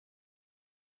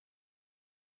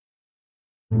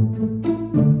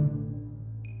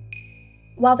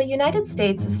While the United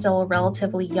States is still a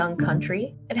relatively young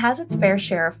country, it has its fair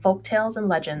share of folk tales and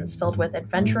legends filled with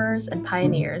adventurers and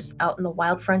pioneers out in the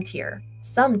wild frontier,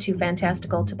 some too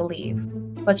fantastical to believe.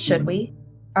 But should we?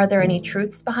 Are there any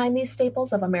truths behind these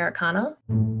staples of Americana?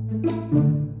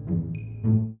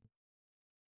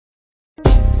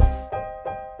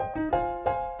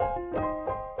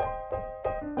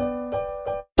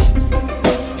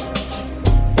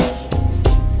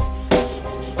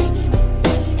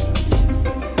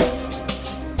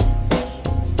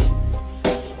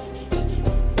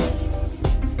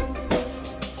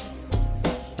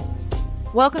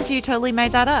 Welcome to You Totally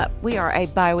Made That Up. We are a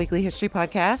bi-weekly history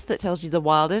podcast that tells you the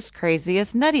wildest,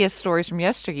 craziest, nuttiest stories from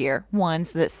yesteryear,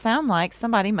 ones that sound like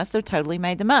somebody must have totally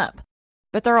made them up.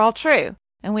 But they're all true,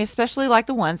 and we especially like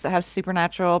the ones that have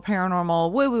supernatural,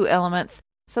 paranormal, woo-woo elements,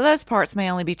 so those parts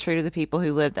may only be true to the people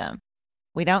who lived them.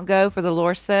 We don't go for the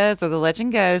lore says or the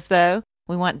legend goes, though.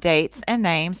 We want dates and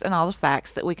names and all the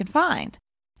facts that we can find.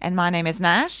 And my name is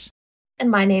Nash.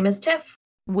 And my name is Tiff.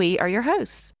 We are your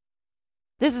hosts.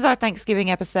 This is our Thanksgiving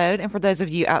episode, and for those of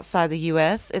you outside the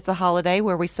U.S., it's a holiday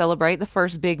where we celebrate the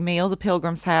first big meal the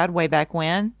Pilgrims had way back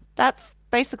when. That's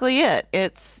basically it.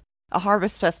 It's a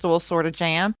harvest festival sort of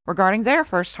jam regarding their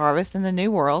first harvest in the New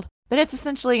World, but it's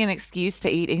essentially an excuse to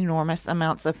eat enormous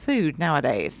amounts of food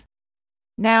nowadays.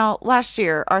 Now, last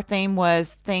year, our theme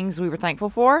was things we were thankful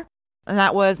for, and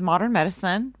that was modern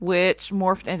medicine, which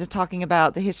morphed into talking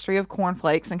about the history of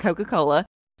cornflakes and Coca-Cola.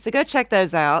 So go check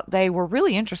those out. They were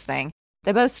really interesting.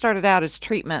 They both started out as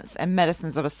treatments and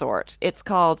medicines of a sort. It's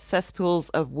called Cesspools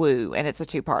of Woo, and it's a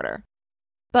two-parter.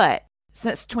 But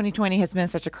since 2020 has been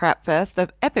such a crap fest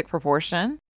of epic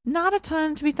proportion, not a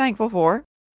ton to be thankful for.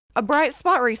 A bright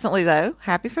spot recently, though.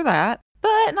 Happy for that.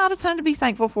 But not a ton to be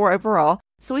thankful for overall.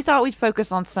 So we thought we'd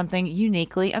focus on something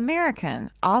uniquely American,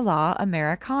 a la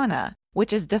Americana,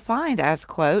 which is defined as,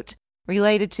 quote,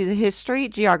 related to the history,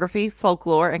 geography,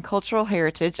 folklore, and cultural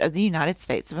heritage of the United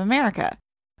States of America.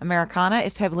 Americana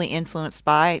is heavily influenced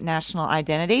by national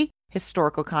identity,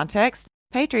 historical context,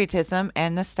 patriotism,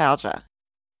 and nostalgia.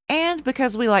 And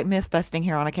because we like myth-busting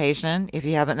here on occasion, if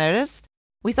you haven't noticed,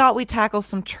 we thought we'd tackle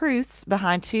some truths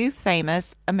behind two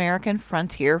famous American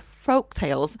frontier folk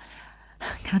tales.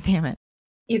 God damn it.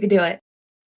 You could do it.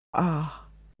 Oh,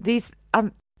 these,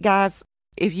 guys,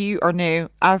 if you are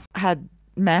new, I've had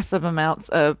massive amounts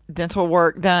of dental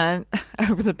work done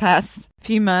over the past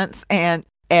few months, and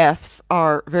F's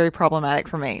are very problematic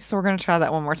for me, so we're going to try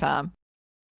that one more time.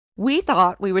 We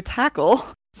thought we would tackle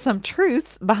some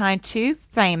truths behind two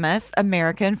famous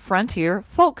American frontier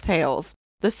folk tales,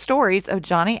 the stories of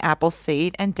Johnny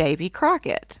Appleseed and Davy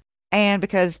Crockett. And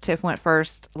because Tiff went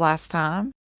first last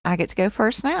time, I get to go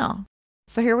first now.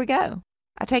 So here we go.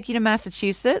 I take you to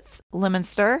Massachusetts,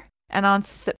 Leominster, and on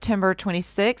September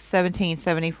 26,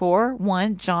 1774,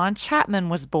 one John Chapman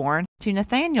was born to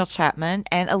Nathaniel Chapman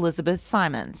and Elizabeth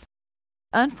Simons.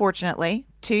 Unfortunately,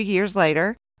 2 years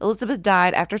later, Elizabeth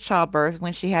died after childbirth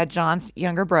when she had John's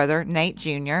younger brother, Nate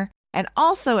Jr., and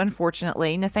also,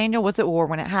 unfortunately, Nathaniel was at war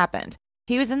when it happened.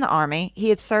 He was in the Army, he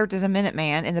had served as a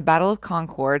Minuteman in the Battle of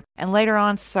Concord, and later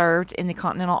on served in the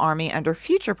Continental Army under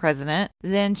future President,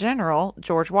 then General,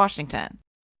 George Washington.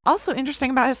 Also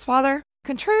interesting about his father,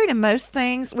 contrary to most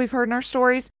things we've heard in our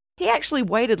stories, he actually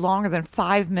waited longer than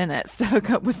 5 minutes to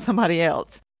hook up with somebody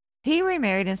else. He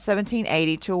remarried in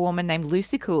 1780 to a woman named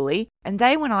Lucy Cooley, and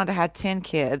they went on to have 10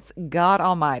 kids, God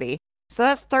almighty. So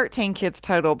that's 13 kids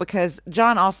total because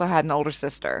John also had an older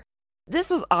sister.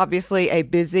 This was obviously a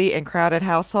busy and crowded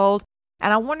household,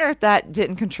 and I wonder if that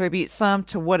didn't contribute some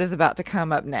to what is about to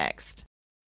come up next.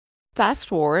 Fast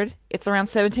forward, it's around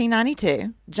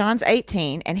 1792, John's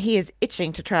 18, and he is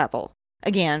itching to travel.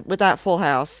 Again, with that full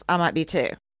house, I might be too.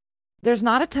 There's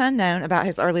not a ton known about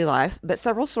his early life, but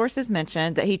several sources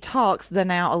mention that he talks the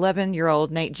now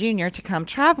 11-year-old Nate Jr. to come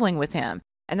traveling with him,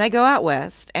 and they go out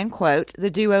west, and, quote, the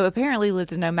duo apparently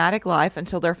lived a nomadic life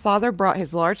until their father brought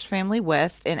his large family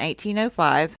west in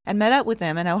 1805 and met up with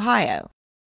them in Ohio.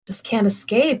 Just can't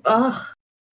escape, ugh.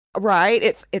 Right?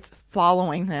 It's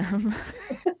following them,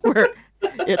 where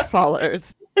it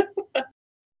follows.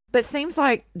 But seems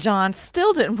like John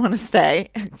still didn't want to stay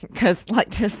because,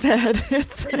 like Tiff said,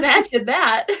 it's... Imagine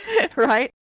that. Right?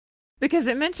 Because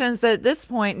it mentions that at this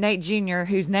point, Nate Jr.,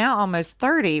 who's now almost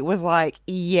 30, was like,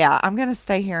 yeah, I'm going to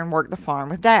stay here and work the farm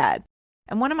with Dad.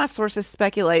 And one of my sources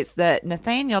speculates that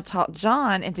Nathaniel talked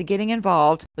John into getting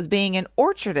involved with being an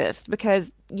orchardist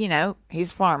because, you know,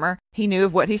 he's a farmer. He knew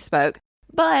of what he spoke.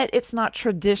 But it's not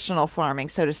traditional farming,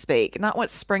 so to speak, not what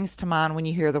springs to mind when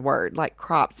you hear the word, like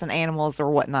crops and animals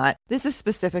or whatnot. This is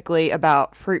specifically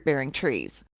about fruit bearing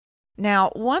trees. Now,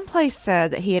 one place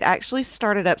said that he had actually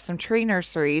started up some tree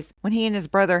nurseries when he and his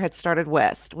brother had started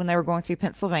west, when they were going through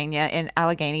Pennsylvania in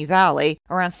Allegheny Valley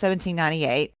around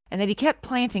 1798, and that he kept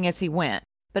planting as he went.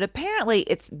 But apparently,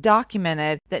 it's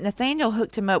documented that Nathaniel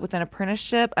hooked him up with an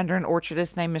apprenticeship under an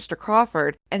orchardist named Mr.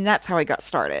 Crawford, and that's how he got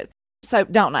started. So,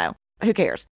 don't know. Who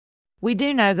cares? We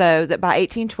do know, though, that by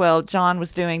 1812, John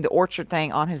was doing the orchard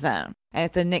thing on his own. And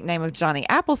if the nickname of Johnny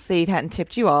Appleseed hadn't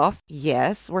tipped you off,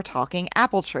 yes, we're talking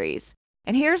apple trees.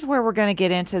 And here's where we're going to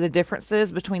get into the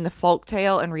differences between the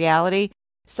folktale and reality.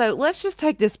 So let's just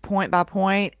take this point by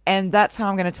point, and that's how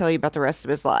I'm going to tell you about the rest of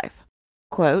his life.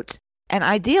 Quote, an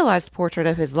idealized portrait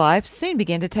of his life soon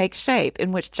began to take shape,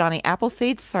 in which Johnny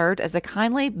Appleseed served as a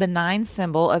kindly, benign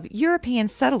symbol of European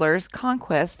settlers'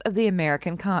 conquest of the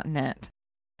American continent.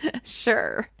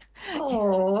 Sure.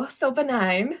 Oh, so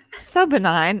benign. So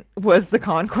benign was the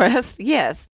conquest,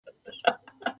 yes.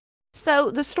 So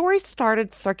the story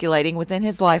started circulating within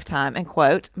his lifetime, and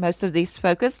quote, most of these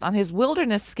focused on his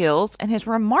wilderness skills and his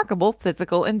remarkable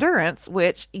physical endurance,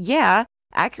 which, yeah,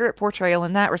 accurate portrayal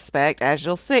in that respect, as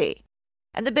you'll see.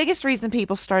 And the biggest reason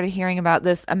people started hearing about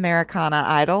this Americana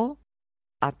Idol,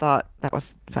 I thought that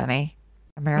was funny.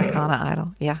 Americana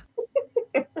Idol, yeah.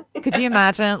 Could you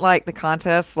imagine, like, the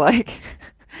contest, like,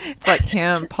 it's like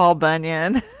him, Paul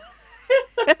Bunyan,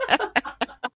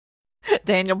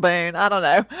 Daniel Boone, I don't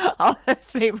know, all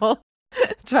those people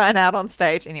trying out on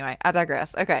stage. Anyway, I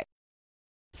digress. Okay.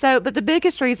 So, but the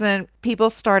biggest reason people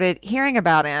started hearing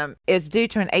about him is due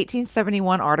to an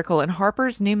 1871 article in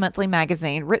Harper's New Monthly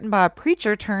magazine written by a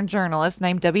preacher turned journalist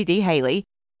named W.D. Haley.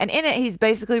 And in it, he's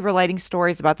basically relating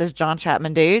stories about this John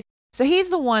Chapman dude. So he's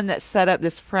the one that set up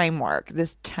this framework,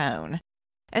 this tone.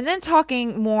 And then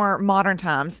talking more modern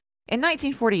times, in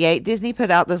 1948, Disney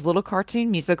put out this little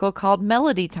cartoon musical called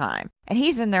Melody Time, and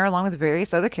he's in there along with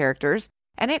various other characters,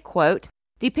 and it, quote,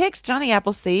 depicts Johnny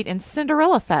Appleseed in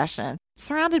Cinderella fashion,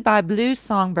 surrounded by blue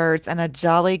songbirds and a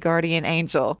jolly guardian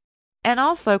angel, and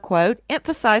also, quote,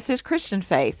 emphasized his Christian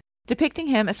faith, depicting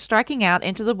him as striking out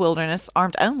into the wilderness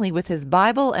armed only with his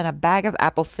Bible and a bag of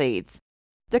apple seeds.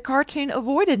 The cartoon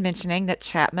avoided mentioning that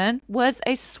Chapman was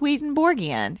a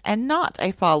Swedenborgian and not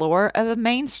a follower of a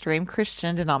mainstream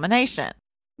Christian denomination.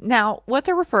 Now, what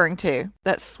they're referring to,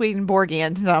 that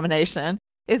Swedenborgian denomination,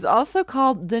 is also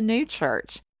called the New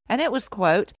Church, and it was,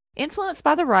 quote, influenced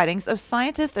by the writings of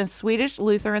scientist and Swedish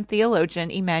Lutheran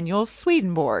theologian Emanuel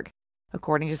Swedenborg.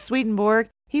 According to Swedenborg,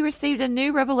 he received a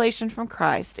new revelation from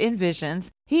Christ in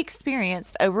visions he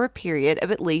experienced over a period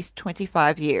of at least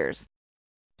 25 years.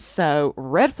 So,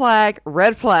 red flag,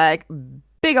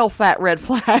 big old fat red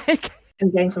flag.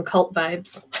 I'm getting some cult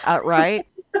vibes. Right?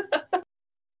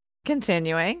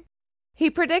 Continuing. He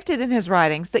predicted in his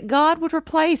writings that God would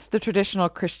replace the traditional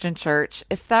Christian church,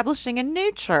 establishing a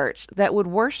new church that would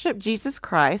worship Jesus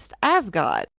Christ as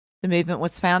God. The movement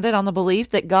was founded on the belief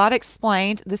that God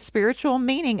explained the spiritual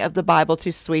meaning of the Bible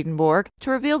to Swedenborg to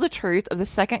reveal the truth of the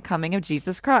second coming of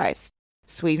Jesus Christ.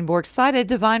 Swedenborg cited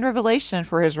divine revelation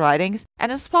for his writings,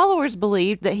 and his followers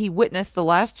believed that he witnessed the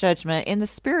Last Judgment in the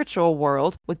spiritual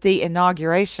world with the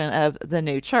inauguration of the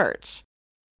new church.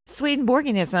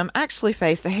 Swedenborgianism actually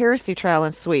faced a heresy trial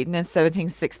in Sweden in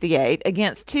 1768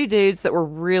 against two dudes that were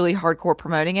really hardcore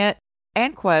promoting it,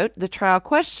 and, quote, the trial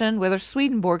questioned whether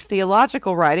Swedenborg's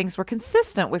theological writings were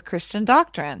consistent with Christian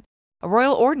doctrine. A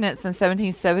royal ordinance in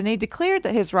 1770 declared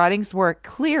that his writings were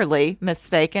clearly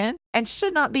mistaken and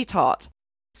should not be taught.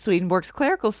 Swedenborg's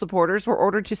clerical supporters were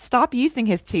ordered to stop using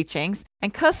his teachings,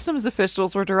 and customs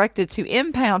officials were directed to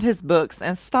impound his books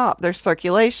and stop their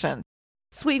circulation.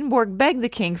 Swedenborg begged the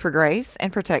king for grace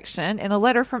and protection in a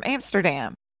letter from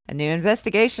Amsterdam. A new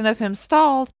investigation of him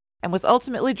stalled and was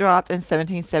ultimately dropped in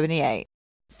 1778.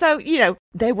 So,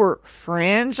 they were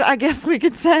fringe, I guess we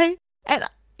could say. And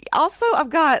also, I've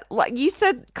got, like you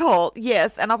said, cult,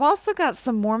 yes, and I've also got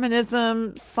some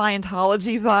Mormonism,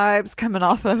 Scientology vibes coming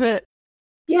off of it.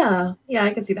 Yeah,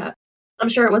 I can see that. I'm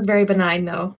sure it was very benign,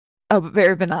 though. Oh, but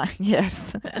very benign,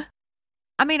 yes.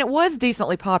 I mean, it was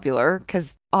decently popular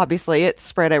because obviously it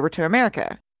spread over to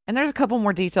America. And there's a couple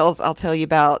more details I'll tell you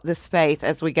about this faith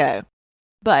as we go.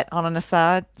 But on an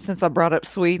aside, since I brought up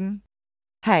Sweden,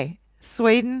 hey,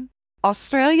 Sweden,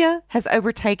 Australia has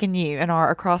overtaken you in our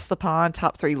across the pond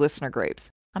top 3 listener groups.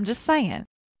 I'm just saying.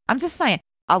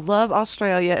 I love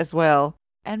Australia as well.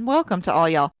 And welcome to all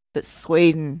y'all. But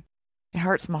Sweden, it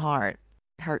hurts my heart.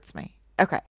 It hurts me.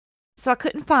 Okay. So I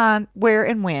couldn't find where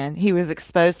and when he was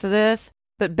exposed to this.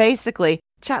 But basically,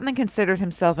 Chapman considered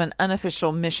himself an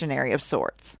unofficial missionary of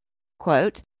sorts.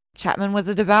 Quote, Chapman was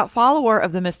a devout follower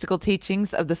of the mystical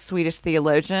teachings of the Swedish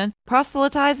theologian,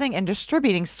 proselytizing and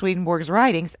distributing Swedenborg's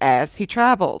writings as he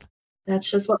traveled. That's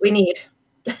just what we need.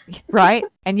 Right?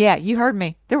 And yeah, you heard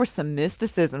me. There was some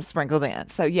mysticism sprinkled in.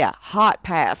 So yeah, hot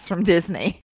pass from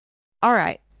Disney. All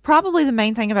right. Probably the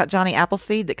main thing about Johnny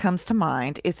Appleseed that comes to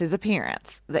mind is his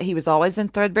appearance, that he was always in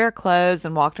threadbare clothes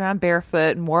and walked around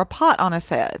barefoot and wore a pot on his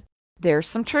head. There's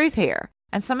some truth here.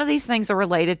 And some of these things are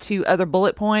related to other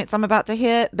bullet points I'm about to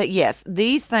hit, but yes,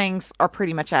 these things are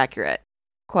pretty much accurate.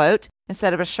 Quote,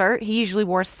 instead of a shirt, he usually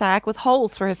wore a sack with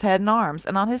holes for his head and arms,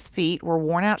 and on his feet were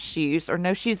worn out shoes or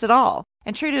no shoes at all.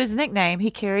 And true to his nickname,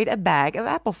 he carried a bag of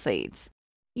apple seeds.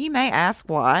 You may ask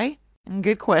why.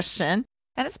 Good question.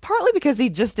 And it's partly because he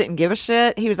just didn't give a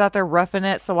shit. He was out there roughing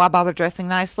it, so why bother dressing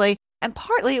nicely? And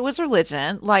partly it was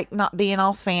religion, like not being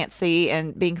all fancy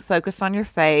and being focused on your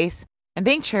faith and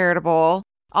being charitable,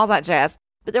 all that jazz.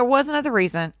 But there was another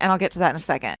reason, and I'll get to that in a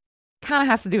second. Kind of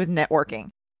has to do with networking.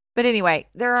 But anyway,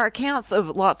 there are accounts of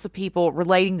lots of people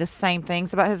relating the same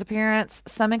things about his appearance,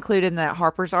 some included in that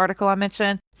Harper's article I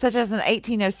mentioned, such as an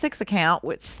 1806 account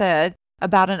which said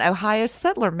about an Ohio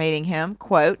settler meeting him,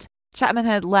 quote, Chapman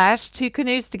had lashed 2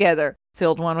 canoes together,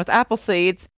 filled one with apple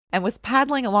seeds, and was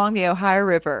paddling along the Ohio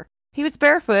River. He was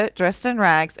barefoot, dressed in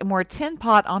rags, and wore a tin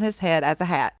pot on his head as a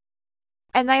hat.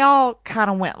 And they all kind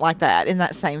of went like that in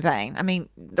that same vein. I mean,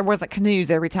 there wasn't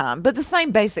canoes every time, but the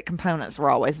same basic components were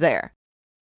always there.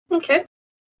 Okay.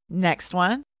 Next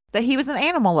one, that he was an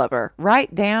animal lover,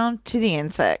 right down to the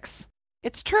insects.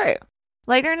 It's true.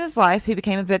 Later in his life, he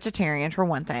became a vegetarian for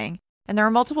one thing, and there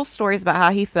are multiple stories about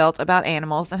how he felt about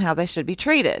animals and how they should be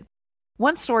treated.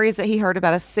 One story is that he heard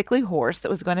about a sickly horse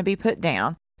that was going to be put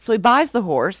down, so he buys the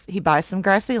horse, he buys some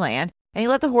grassy land, and he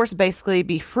let the horse basically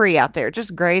be free out there,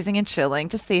 just grazing and chilling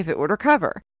to see if it would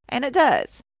recover. And it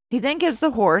does. He then gives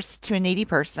the horse to a needy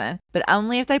person, but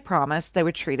only if they promised they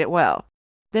would treat it well.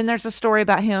 Then there's a story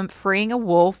about him freeing a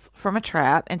wolf from a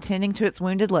trap and tending to its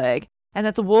wounded leg, and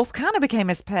that the wolf kind of became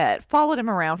his pet, followed him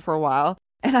around for a while,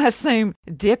 and I assume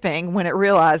dipping when it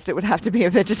realized it would have to be a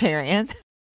vegetarian.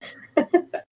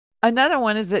 Another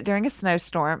one is that during a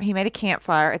snowstorm, he made a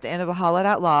campfire at the end of a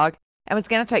hollowed-out log and was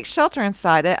going to take shelter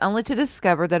inside it, only to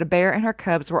discover that a bear and her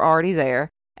cubs were already there.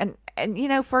 And you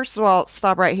know, first of all,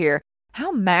 stop right here.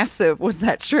 How massive was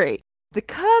that tree? The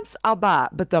cubs, I'll buy,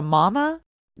 but the mama?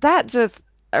 That just...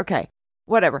 Okay,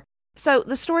 whatever. So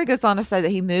the story goes on to say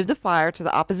that he moved the fire to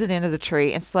the opposite end of the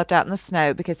tree and slept out in the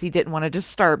snow because he didn't want to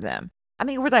disturb them. I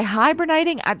mean, were they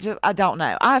hibernating? I don't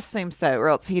know. I assume so, or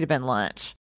else he'd have been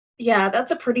lunch. Yeah,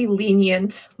 that's a pretty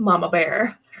lenient mama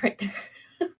bear right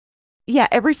there. Yeah,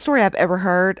 every story I've ever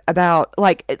heard about,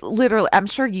 like, literally, I'm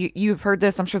sure you've heard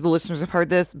this. I'm sure the listeners have heard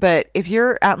this. But if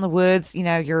you're out in the woods, you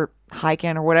know, you're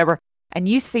hiking or whatever, and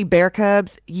you see bear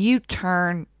cubs, you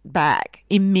turn back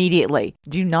immediately.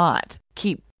 Do not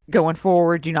keep going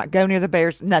forward. Do not go near the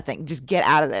bears. Nothing. Just get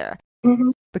out of there.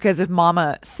 Mm-hmm. Because if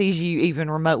mama sees you even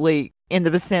remotely in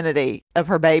the vicinity of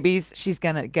her babies, she's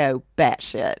going to go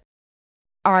batshit.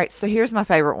 All right, so here's my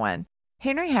favorite one.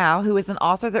 Henry Howe, who is an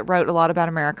author that wrote a lot about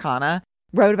Americana,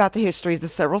 wrote about the histories of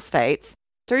several states.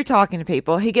 Through talking to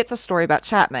people, he gets a story about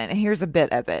Chapman, and here's a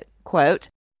bit of it. Quote,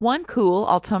 one cool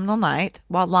autumnal night,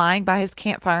 while lying by his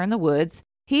campfire in the woods,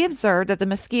 he observed that the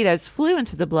mosquitoes flew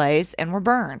into the blaze and were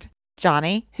burned.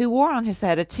 Johnny, who wore on his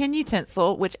head a tin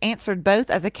utensil which answered both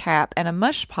as a cap and a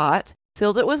mush pot,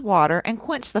 filled it with water and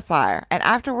quenched the fire, and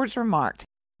afterwards remarked,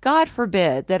 God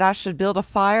forbid that I should build a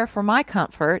fire for my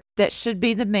comfort that should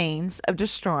be the means of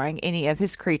destroying any of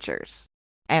his creatures.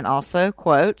 And also,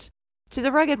 quote, to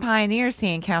the rugged pioneers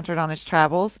he encountered on his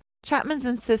travels, Chapman's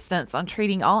insistence on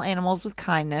treating all animals with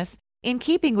kindness, in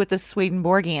keeping with the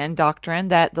Swedenborgian doctrine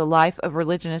that the life of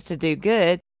religion is to do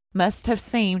good, must have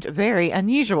seemed very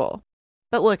unusual.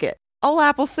 But look it, old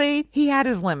Appleseed, he had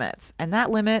his limits, and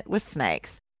that limit was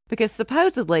snakes, because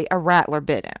supposedly a rattler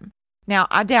bit him. Now,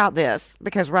 I doubt this,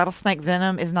 because rattlesnake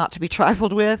venom is not to be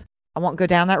trifled with. I won't go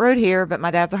down that road here, but my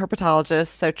dad's a herpetologist,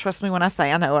 so trust me when I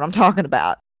say I know what I'm talking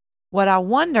about. What I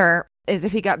wonder is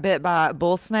if he got bit by a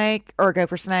bull snake or a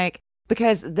gopher snake,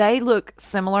 because they look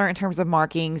similar in terms of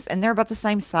markings, and they're about the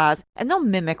same size, and they'll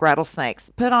mimic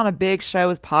rattlesnakes, put on a big show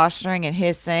with posturing and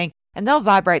hissing, and they'll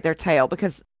vibrate their tail,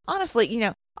 because honestly, you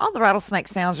know, all the rattlesnake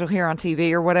sounds you'll hear on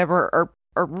TV or whatever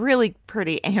are really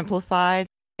pretty amplified.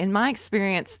 In my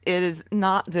experience, it is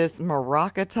not this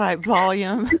maraca type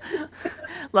volume.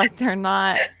 Like they're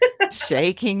not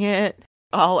shaking it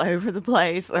all over the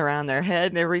place around their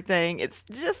head and everything. It's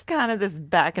just kind of this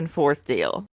back and forth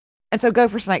deal. And so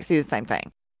gopher snakes do the same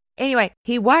thing. Anyway,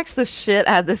 he whacks the shit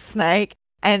out of the snake,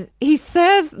 And he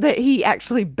says that he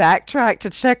actually backtracked to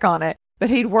check on it, but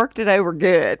he'd worked it over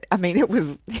good. I mean, it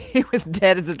was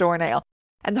dead as a doornail.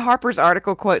 And the Harper's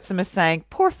article quotes him as saying,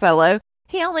 "Poor fellow,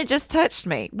 he only just touched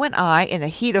me when I, in the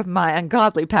heat of my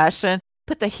ungodly passion,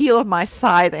 put the heel of my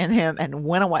scythe in him and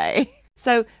went away."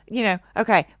 So,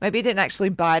 okay, maybe it didn't actually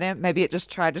bite him. Maybe it just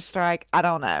tried to strike. I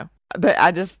don't know. But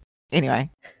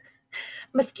anyway.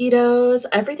 Mosquitoes,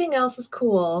 everything else is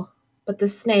cool. But the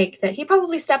snake that he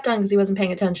probably stepped on because he wasn't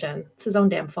paying attention. It's his own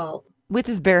damn fault. With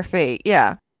his bare feet,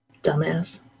 yeah.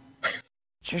 Dumbass.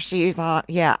 Your shoes on.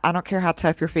 Yeah, I don't care how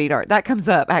tough your feet are. That comes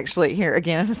up actually here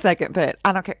again in a second, but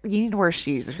I don't care. You need to wear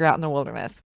shoes if you're out in the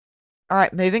wilderness. All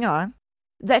right, moving on.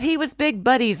 That he was big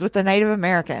buddies with the Native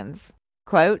Americans.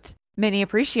 Quote, "Many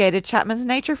appreciated Chapman's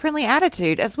nature-friendly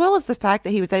attitude as well as the fact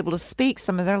that he was able to speak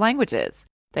some of their languages.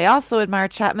 They also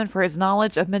admired Chapman for his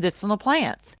knowledge of medicinal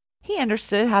plants. He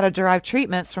understood how to derive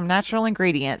treatments from natural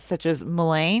ingredients such as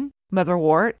mullein,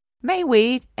 motherwort,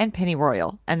 mayweed, and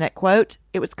pennyroyal, and that, quote,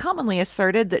 it was commonly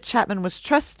asserted that Chapman was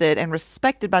trusted and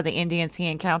respected by the Indians he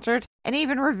encountered, and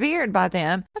even revered by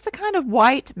them as a kind of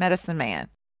white medicine man."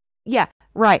 Yeah,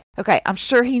 right. Okay, I'm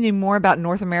sure he knew more about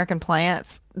North American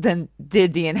plants than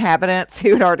did the inhabitants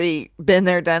who had already been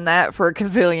there, done that for a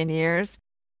gazillion years.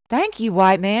 Thank you,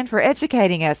 white man, for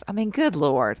educating us. I mean, good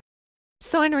Lord.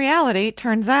 So in reality,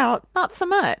 turns out, not so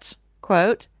much.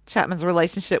 Quote, "Chapman's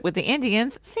relationship with the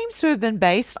Indians seems to have been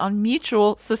based on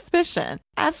mutual suspicion,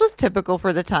 as was typical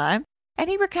for the time, and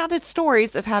he recounted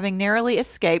stories of having narrowly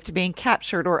escaped being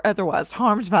captured or otherwise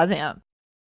harmed by them."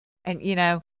 And,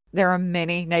 there are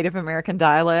many Native American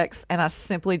dialects, and I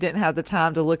simply didn't have the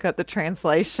time to look up the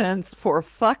translations for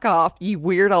 "fuck off, you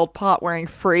weird old pot-wearing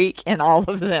freak" in all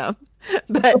of them.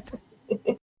 But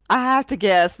I have to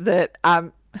guess that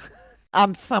I'm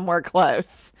somewhere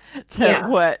close to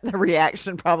what the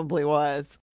reaction probably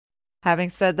was. Having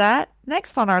said that,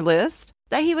 next on our list,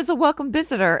 that he was a welcome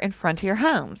visitor in frontier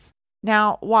homes.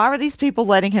 Now, why were these people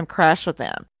letting him crash with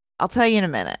them? I'll tell you in a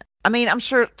minute. I mean, I'm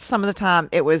sure some of the time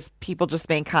it was people just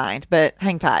being kind, but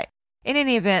hang tight. In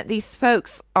any event, these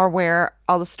folks are where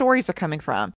all the stories are coming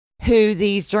from, who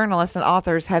these journalists and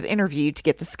authors have interviewed to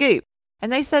get the scoop.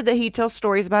 And they said that he tells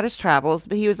stories about his travels,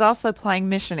 but he was also playing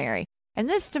missionary. And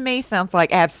this to me sounds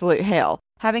like absolute hell,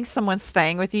 having someone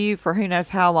staying with you for who knows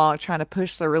how long trying to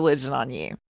push their religion on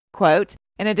you. Quote,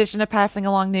 "In addition to passing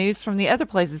along news from the other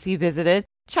places he visited,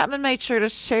 Chapman made sure to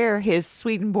share his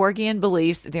Swedenborgian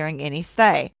beliefs during any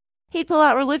stay. He'd pull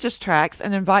out religious tracts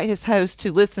and invite his host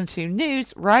to listen to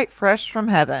news right fresh from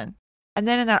heaven." And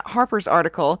then in that Harper's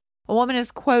article, a woman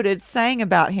is quoted saying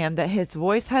about him that his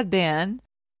voice had been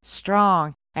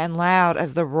strong and loud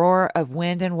as the roar of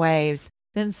wind and waves,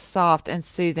 then soft and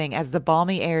soothing as the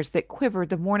balmy airs that quivered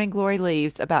the morning glory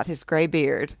leaves about his gray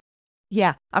beard.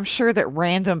 Yeah, I'm sure that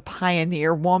random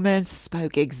pioneer woman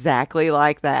spoke exactly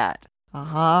like that.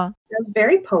 That's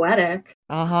very poetic.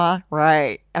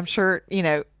 Right. I'm sure,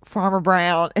 Farmer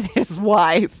Brown and his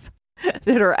wife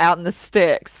that are out in the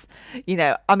sticks,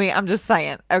 I'm just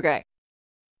saying. Okay.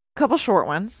 Couple short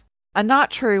ones. A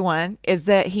not true one is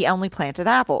that he only planted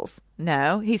apples.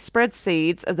 No, he spread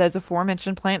seeds of those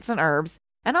aforementioned plants and herbs,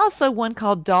 and also one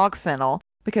called dog fennel,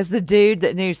 because the dude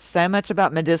that knew so much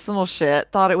about medicinal shit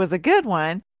thought it was a good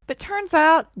one, but turns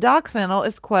out dog fennel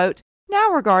is, quote, "now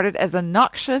regarded as a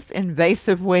noxious,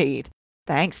 invasive weed."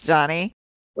 Thanks, Johnny.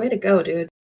 Way to go, dude.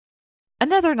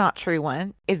 Another not true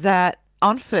one is that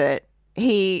on foot,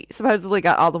 he supposedly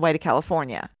got all the way to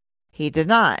California. He did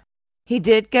not. He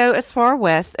did go as far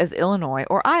west as Illinois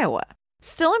or Iowa.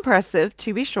 Still impressive,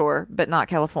 to be sure, but not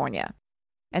California.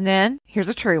 And then, here's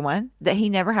a true one, that he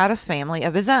never had a family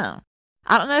of his own.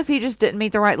 I don't know if he just didn't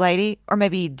meet the right lady, or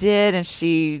maybe he did and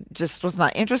she just was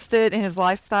not interested in his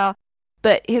lifestyle,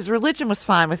 but his religion was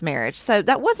fine with marriage, so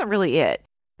that wasn't really it.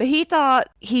 But he thought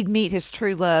he'd meet his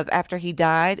true love after he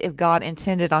died if God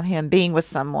intended on him being with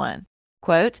someone.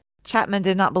 Quote, "Chapman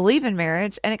did not believe in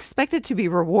marriage and expected to be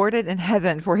rewarded in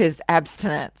heaven for his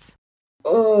abstinence."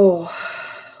 Oh,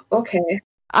 okay.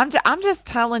 I'm just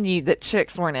telling you that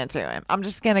chicks weren't into him. I'm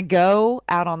just going to go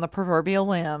out on the proverbial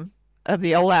limb of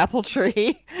the old apple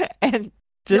tree and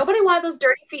just... Nobody wanted those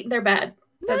dirty feet in their bed.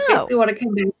 That's basically what it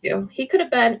came down to. He could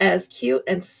have been as cute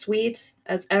and sweet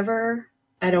as ever.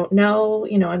 I don't know.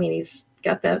 He's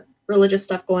got that religious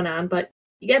stuff going on, but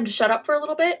you get him to shut up for a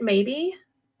little bit, maybe.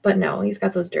 But no, he's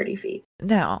got those dirty feet.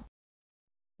 No.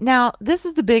 Now, this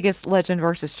is the biggest legend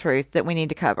versus truth that we need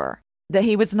to cover. That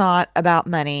he was not about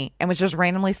money and was just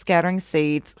randomly scattering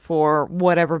seeds for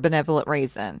whatever benevolent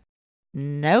reason.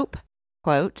 Nope.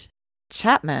 Quote,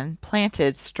 "Chapman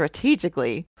planted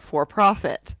strategically for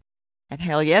profit." And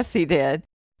hell yes, he did.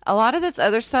 A lot of this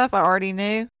other stuff I already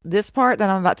knew. This part that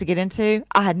I'm about to get into,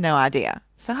 I had no idea.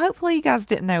 So hopefully you guys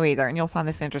didn't know either, and you'll find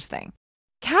this interesting.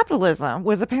 Capitalism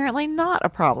was apparently not a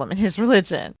problem in his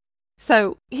religion.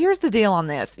 So here's the deal on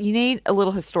this. You need a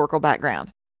little historical background.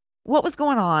 What was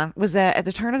going on was that at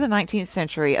the turn of the 19th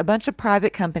century, a bunch of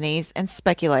private companies and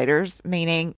speculators,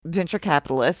 meaning venture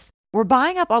capitalists, were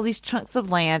buying up all these chunks of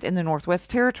land in the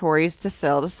Northwest Territories to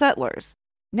sell to settlers.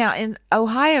 Now, in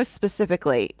Ohio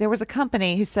specifically, there was a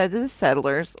company who said to the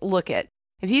settlers, look it,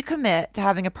 if you commit to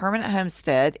having a permanent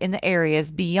homestead in the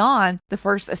areas beyond the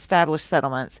first established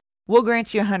settlements, we'll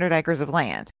grant you 100 acres of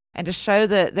land. And to show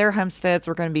that their homesteads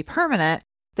were going to be permanent,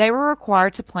 they were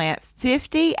required to plant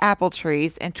 50 apple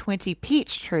trees and 20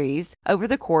 peach trees over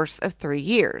the course of 3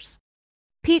 years.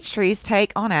 Peach trees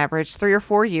take, on average, 3 or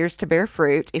 4 years to bear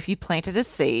fruit if you planted a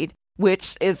seed,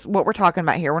 which is what we're talking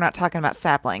about here. We're not talking about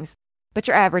saplings. But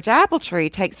your average apple tree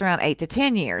takes around 8 to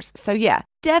 10 years. So yeah,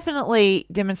 definitely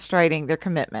demonstrating their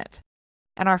commitment.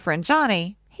 And our friend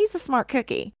Johnny, he's a smart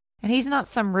cookie. And he's not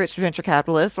some rich venture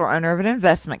capitalist or owner of an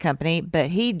investment company,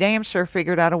 but he damn sure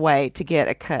figured out a way to get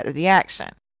a cut of the action.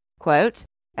 Quote,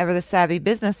 ever the savvy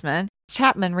businessman,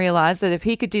 Chapman realized that if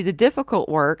he could do the difficult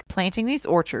work planting these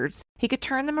orchards, he could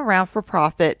turn them around for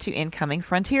profit to incoming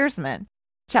frontiersmen.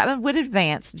 Chapman would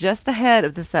advance just ahead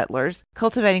of the settlers,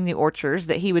 cultivating the orchards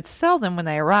that he would sell them when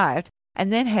they arrived,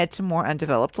 and then head to more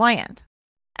undeveloped land.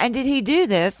 And did he do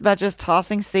this by just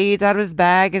tossing seeds out of his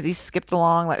bag as he skipped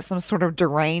along like some sort of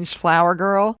deranged flower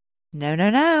girl? No, no,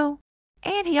 no.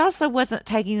 And he also wasn't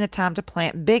taking the time to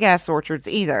plant big-ass orchards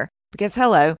either, because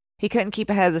hello, he couldn't keep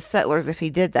ahead of the settlers if he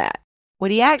did that.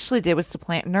 What he actually did was to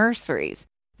plant nurseries.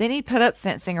 Then he'd put up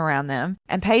fencing around them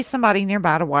and pay somebody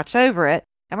nearby to watch over it,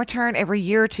 and return every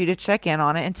year or two to check in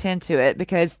on it and tend to it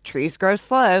because trees grow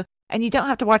slow and you don't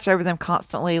have to watch over them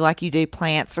constantly like you do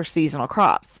plants or seasonal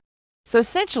crops. So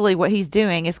essentially what he's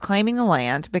doing is claiming the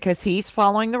land because he's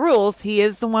following the rules. He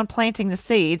is the one planting the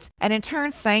seeds and in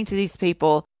turn saying to these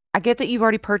people, I get that you've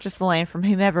already purchased the land from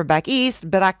whomever back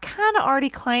east, but I kind of already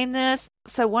claim this.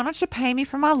 So why don't you pay me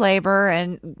for my labor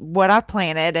and what I've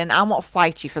planted and I won't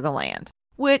fight you for the land,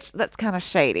 which that's kind of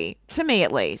shady to me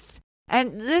at least.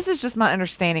 And this is just my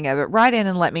understanding of it. Write in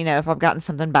and let me know if I've gotten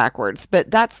something backwards, but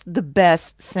that's the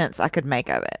best sense I could make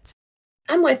of it.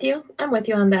 I'm with you. I'm with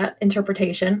you on that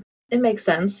interpretation. It makes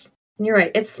sense. And you're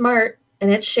right. It's smart and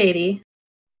it's shady.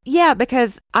 Yeah,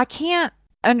 because I can't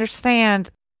understand.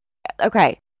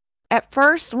 Okay. At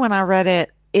first, when I read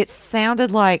it, it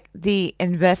sounded like the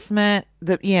investment,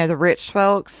 the rich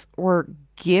folks were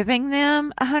giving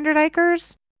them 100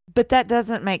 acres, but that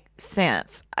doesn't make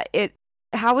sense.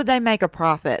 How would they make a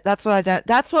profit? That's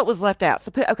what was left out.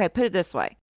 So put it this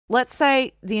way. Let's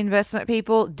say the investment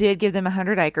people did give them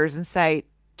 100 acres and say,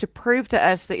 to prove to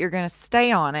us that you're going to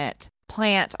stay on it,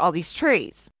 plant all these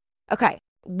trees. Okay.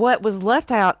 What was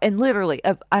left out, and literally,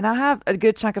 and I have a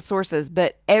good chunk of sources,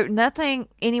 but nothing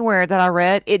anywhere that I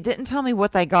read, it didn't tell me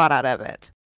what they got out of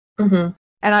it. Mm-hmm.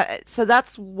 And so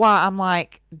that's why I'm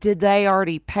like, did they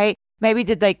already pay? Maybe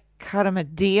did they cut them a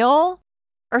deal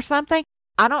or something?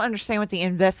 I don't understand what the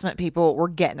investment people were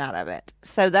getting out of it.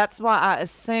 So that's why I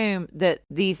assume that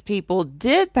these people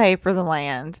did pay for the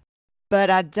land, but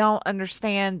I don't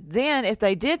understand then if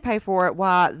they did pay for it,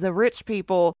 why the rich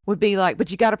people would be like, but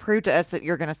you got to prove to us that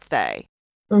you're going to stay.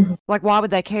 Mm-hmm. Like, why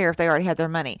would they care if they already had their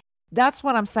money? That's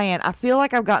what I'm saying. I feel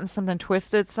like I've gotten something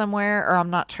twisted somewhere or I'm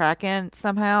not tracking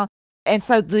somehow. And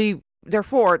so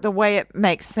therefore, the way it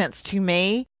makes sense to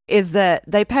me is that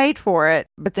they paid for it,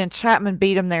 but then Chapman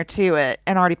beat them there to it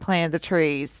and already planted the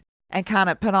trees and kind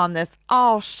of put on this,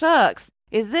 oh, shucks,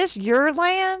 is this your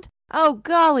land? Oh,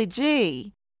 golly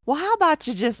gee. Well, how about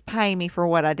you just pay me for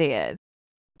what I did?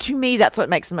 To me, that's what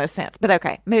makes the most sense. But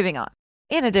okay, moving on.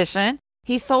 In addition,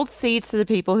 he sold seeds to the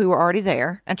people who were already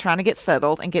there and trying to get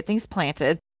settled and get things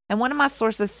planted. And one of my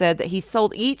sources said that he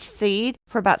sold each seed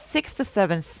for about 6 to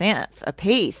 7 cents a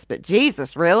piece. But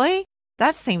Jesus, really?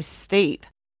 That seems steep.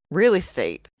 Really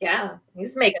steep. Yeah,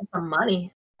 he's making some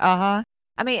money. Uh-huh.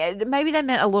 I mean, maybe they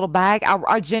meant a little bag.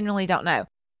 I genuinely don't know.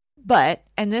 But,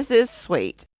 and this is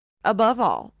sweet, above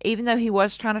all, even though he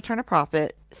was trying to turn a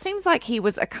profit, seems like he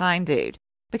was a kind dude.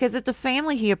 Because if the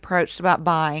family he approached about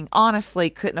buying honestly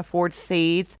couldn't afford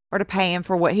seeds or to pay him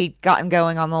for what he'd gotten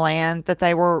going on the land that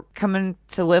they were coming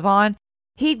to live on,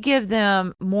 he'd give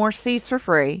them more seeds for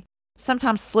free,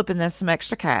 sometimes slipping them some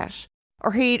extra cash.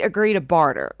 Or he'd agree to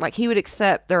barter, like he would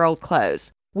accept their old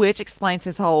clothes, which explains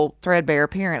his whole threadbare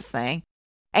appearance thing.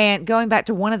 And going back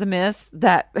to one of the myths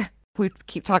that we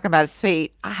keep talking about his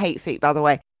feet. I hate feet, by the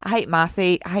way. I hate my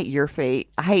feet. I hate your feet.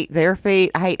 I hate their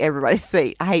feet. I hate everybody's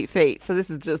feet. I hate feet. So this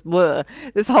is just bleh.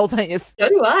 This whole thing is So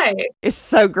do I. It's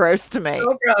so gross to me.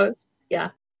 So gross.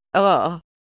 Yeah. Ugh.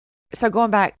 So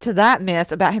going back to that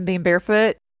myth about him being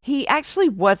barefoot, he actually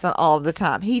wasn't all of the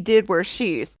time. He did wear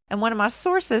shoes. And one of my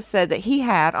sources said that he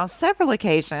had, on several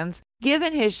occasions,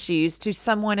 given his shoes to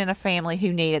someone in a family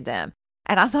who needed them.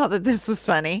 And I thought that this was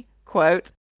funny.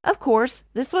 Quote, "Of course,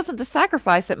 this wasn't the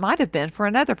sacrifice it might have been for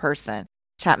another person.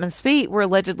 Chapman's feet were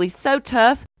allegedly so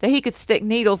tough that he could stick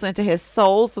needles into his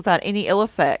soles without any ill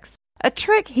effects, a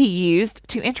trick he used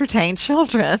to entertain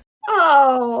children."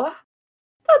 Oh,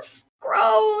 that's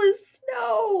gross.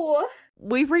 No.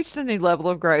 We've reached a new level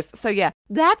of gross. So yeah,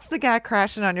 that's the guy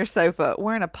crashing on your sofa,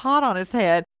 wearing a pot on his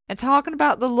head and talking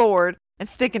about the Lord and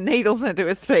sticking needles into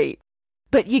his feet.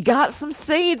 But you got some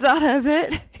seeds out of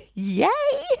it. Yay!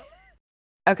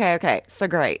 Okay, so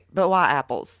great. But why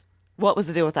apples? What was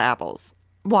the deal with the apples?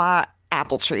 Why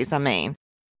apple trees, I mean?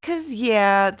 'Cause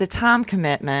yeah, the time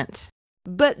commitment.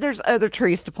 But there's other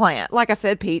trees to plant. Like I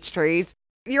said, peach trees.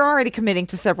 You're already committing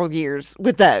to several years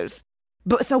with those.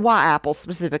 But so why apples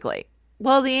specifically?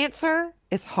 Well, the answer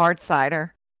is hard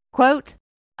cider. Quote,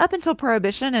 "Up until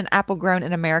Prohibition, an apple grown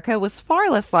in America was far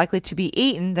less likely to be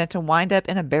eaten than to wind up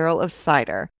in a barrel of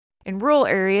cider. In rural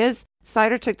areas,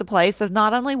 cider took the place of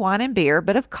not only wine and beer,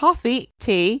 but of coffee,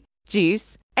 tea,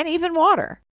 juice, and even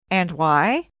water. And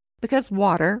why? Because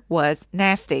water was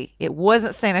nasty. It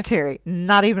wasn't sanitary,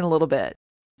 not even a little bit.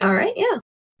 All right, yeah.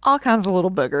 All kinds of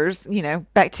little boogers,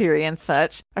 bacteria and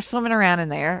such, are swimming around in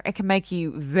there and can make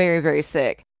you very, very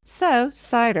sick. So,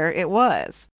 cider it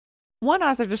was. One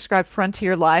author described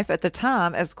frontier life at the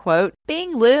time as, quote,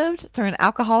 "being lived through an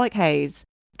alcoholic haze.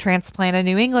 Transplanted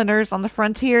New Englanders on the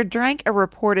frontier drank a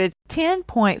reported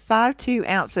 10.52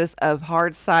 ounces of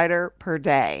hard cider per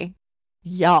day."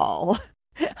 Y'all.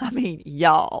 I mean,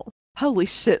 y'all. Holy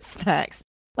shit snacks.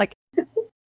 Like,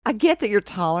 I get that your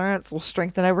tolerance will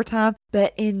strengthen over time,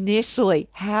 but initially,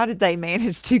 how did they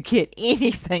manage to get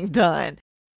anything done?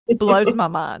 It blows my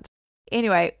mind.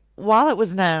 Anyway, while it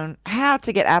was known how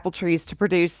to get apple trees to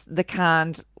produce the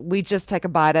kind we just take a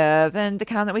bite of and the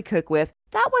kind that we cook with,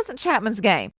 that wasn't Chapman's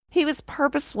game. He was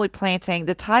purposefully planting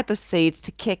the type of seeds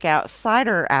to kick out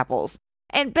cider apples.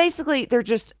 And basically, they're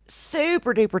just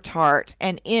super duper tart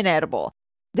and inedible.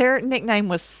 Their nickname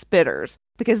was spitters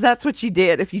because that's what you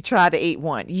did if you tried to eat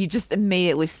one. You just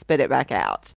immediately spit it back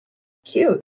out.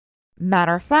 Cute.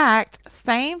 Matter of fact,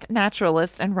 famed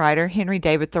naturalist and writer Henry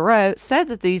David Thoreau said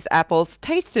that these apples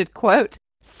tasted, quote,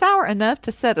 "sour enough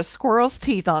to set a squirrel's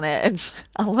teeth on edge."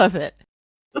 I love it.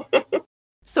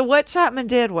 So what Chapman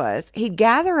did was he'd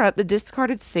gather up the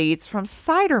discarded seeds from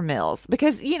cider mills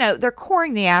because, they're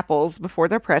coring the apples before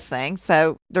they're pressing.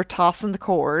 So they're tossing the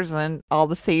cores and all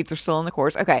the seeds are still in the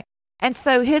cores. Okay. And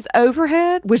so his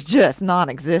overhead was just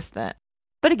non-existent.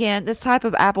 But again, this type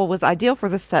of apple was ideal for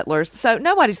the settlers, so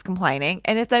nobody's complaining.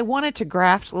 And if they wanted to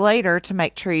graft later to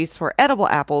make trees for edible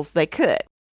apples, they could.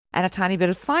 And a tiny bit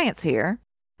of science here.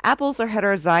 Apples are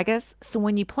heterozygous, so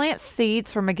when you plant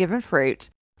seeds from a given fruit,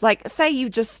 like say you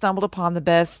just stumbled upon the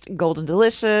best Golden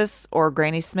Delicious or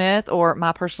Granny Smith or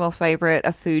my personal favorite,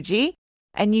 a Fuji,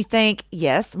 and you think,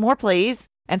 yes, more please,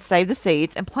 and save the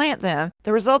seeds and plant them,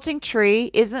 the resulting tree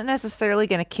isn't necessarily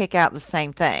going to kick out the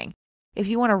same thing. If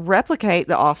you want to replicate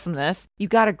the awesomeness,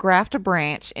 you've got to graft a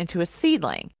branch into a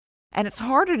seedling. And it's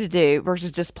harder to do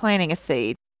versus just planting a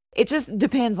seed. It just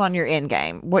depends on your end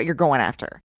game, what you're going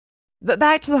after. But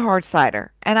back to the hard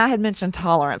cider, and I had mentioned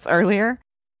tolerance earlier.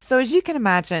 So as you can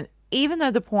imagine, even though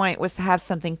the point was to have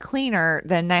something cleaner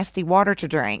than nasty water to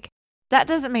drink, that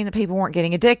doesn't mean that people weren't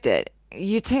getting addicted.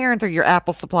 You're tearing through your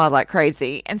apple supply like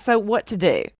crazy, and so what to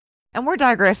do? And we're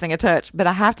digressing a touch, but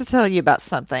I have to tell you about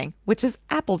something, which is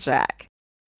Applejack.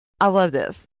 I love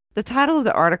this. The title of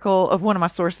the article of one of my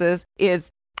sources is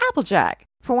Applejack,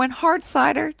 for when hard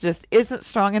cider just isn't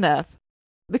strong enough.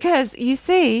 Because you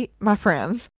see, my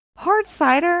friends, hard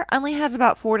cider only has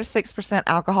about 4 to 6%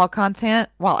 alcohol content,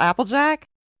 while Applejack,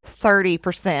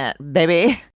 30%,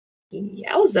 baby.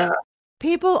 Yowza.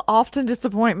 People often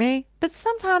disappoint me, but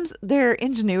sometimes their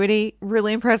ingenuity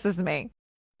really impresses me.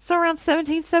 So around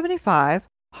 1775,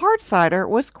 hard cider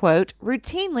was, quote,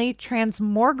 routinely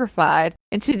transmogrified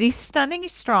into the stunning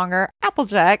stronger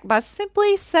Applejack by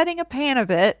simply setting a pan of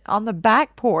it on the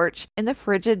back porch in the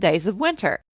frigid days of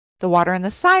winter. The water in the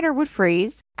cider would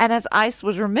freeze, and as ice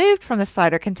was removed from the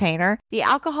cider container, the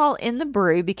alcohol in the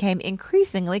brew became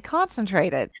increasingly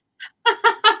concentrated.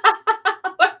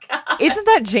 Oh my God. Isn't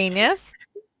that genius?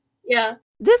 Yeah.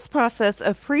 This process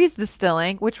of freeze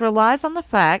distilling, which relies on the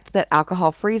fact that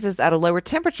alcohol freezes at a lower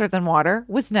temperature than water,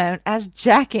 was known as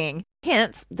jacking,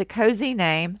 hence the cozy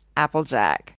name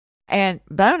Applejack. And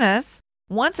bonus,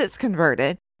 once it's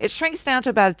converted, it shrinks down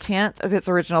to about a tenth of its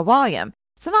original volume.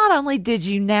 So not only did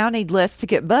you now need less to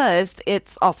get buzzed,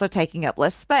 it's also taking up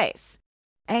less space.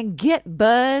 And get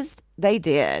buzzed, they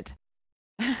did.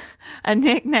 A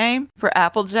nickname for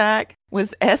Applejack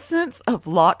was Essence of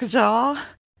Lockjaw,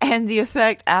 and the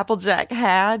effect Applejack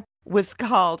had was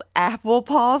called apple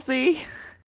palsy.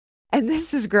 And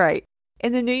this is great.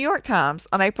 In the New York Times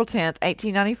on April 10th,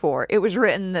 1894, it was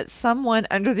written that someone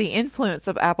under the influence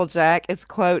of Applejack is,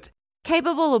 quote,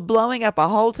 capable of blowing up a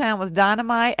whole town with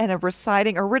dynamite and of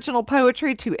reciting original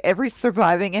poetry to every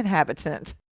surviving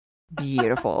inhabitant.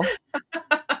 Beautiful.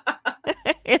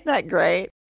 Isn't that great?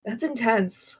 That's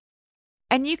intense.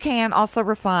 And you can also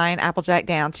refine Applejack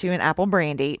down to an apple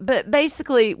brandy, but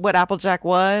basically what Applejack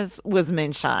was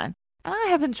moonshine. And I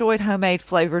have enjoyed homemade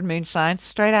flavored moonshine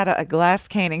straight out of a glass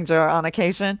canning jar on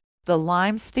occasion. The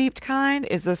lime-steeped kind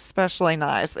is especially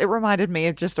nice. It reminded me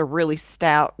of just a really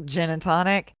stout gin and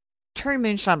tonic. True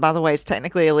moonshine, by the way, is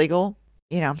technically illegal.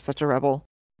 You know, I'm such a rebel.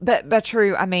 But by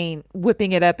true, I mean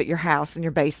whipping it up at your house in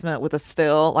your basement with a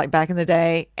still, like back in the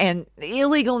day. And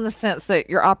illegal in the sense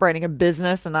that you're operating a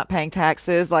business and not paying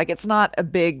taxes. Like, it's not a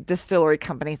big distillery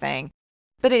company thing.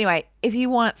 But anyway, if you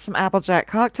want some Applejack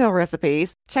cocktail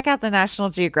recipes, check out the National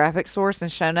Geographic source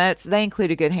and show notes. They include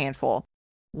a good handful.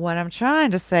 What I'm trying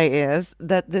to say is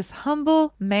that this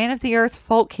humble, man-of-the-earth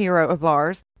folk hero of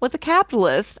ours was a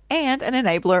capitalist and an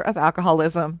enabler of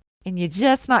alcoholism. And you're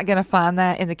just not going to find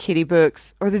that in the kiddie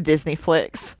books or the Disney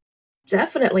flicks.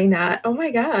 Definitely not. Oh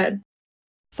my God.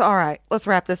 So, all right, let's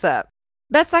wrap this up.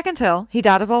 Best I can tell, he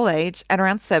died of old age at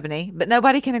around 70, but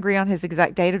nobody can agree on his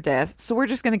exact date of death, so we're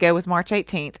just going to go with March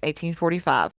 18th,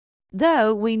 1845.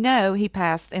 Though we know he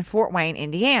passed in Fort Wayne,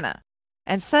 Indiana.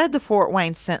 And said the Fort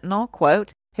Wayne Sentinel,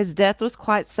 quote, his death was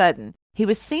quite sudden. He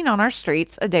was seen on our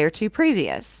streets a day or two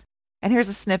previous. And here's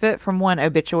a snippet from one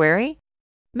obituary.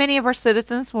 Many of our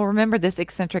citizens will remember this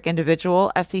eccentric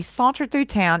individual as he sauntered through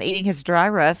town eating his dry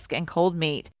rusk and cold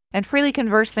meat, and freely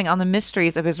conversing on the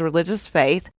mysteries of his religious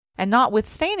faith, and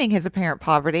notwithstanding his apparent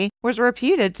poverty, was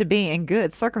reputed to be in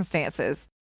good circumstances.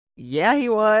 Yeah, he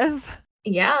was.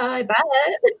 Yeah, I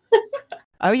bet.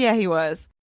 Oh, yeah, he was.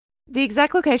 The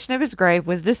exact location of his grave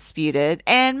was disputed,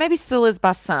 and maybe still is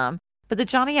by some, but the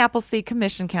Johnny Appleseed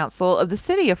Commission Council of the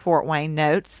city of Fort Wayne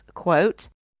notes, quote,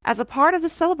 as a part of the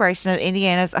celebration of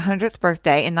Indiana's 100th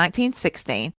birthday in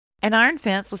 1916, an iron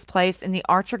fence was placed in the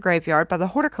Archer graveyard by the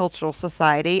Horticultural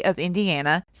Society of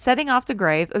Indiana, setting off the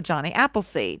grave of Johnny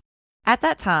Appleseed. At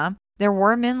that time, there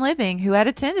were men living who had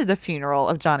attended the funeral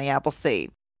of Johnny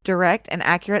Appleseed. Direct and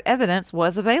accurate evidence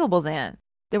was available then.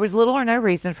 There was little or no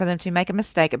reason for them to make a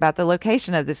mistake about the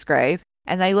location of this grave,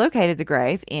 and they located the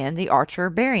grave in the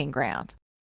Archer burying ground.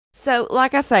 So,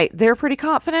 like I say, they're pretty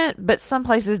confident, but some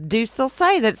places do still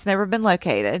say that it's never been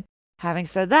located. Having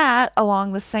said that,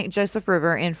 along the St. Joseph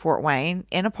River in Fort Wayne,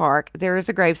 in a park, there is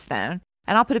a gravestone,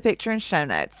 and I'll put a picture in show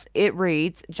notes. It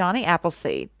reads, Johnny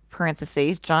Appleseed,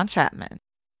 parentheses, John Chapman.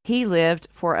 He lived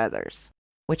for others,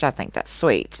 which I think that's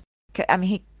sweet. I mean,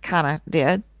 he kind of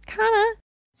did. Kind of.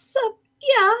 So,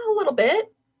 yeah, a little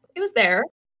bit. It was there.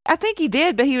 I think he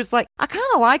did, but he was like, I kind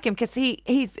of like him because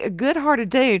he's a good-hearted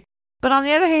dude. But on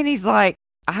the other hand, he's like,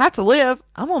 I have to live.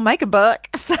 I'm going to make a buck.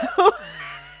 So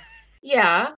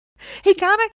yeah, he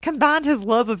kind of combined his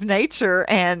love of nature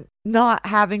and not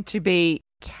having to be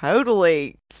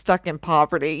totally stuck in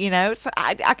poverty, you know? So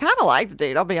I kind of like the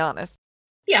dude, I'll be honest.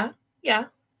 Yeah.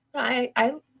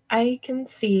 I can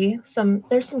see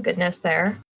there's some goodness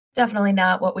there. Definitely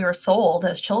not what we were sold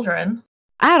as children.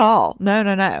 At all. No.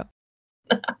 No.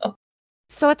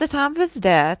 So at the time of his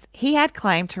death, he had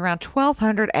claim to around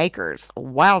 1,200 acres.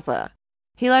 Wowza.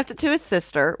 He left it to his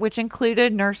sister, which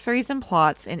included nurseries and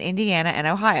plots in Indiana and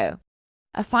Ohio.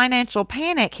 A financial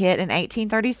panic hit in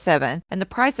 1837, and the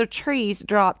price of trees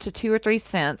dropped to 2 or 3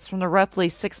 cents from the roughly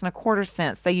 6 1/4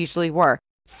 cents they usually were.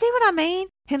 See what I mean?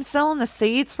 Him selling the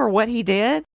seeds for what he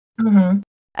did? Mm-hmm.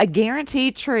 A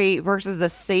guaranteed tree versus a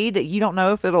seed that you don't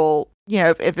know if it'll,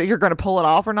 if you're going to pull it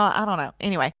off or not. I don't know.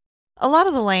 Anyway. A lot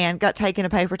of the land got taken to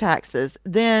pay for taxes.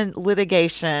 Then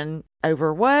litigation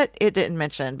over what? It didn't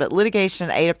mention, but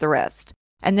litigation ate up the rest.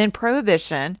 And then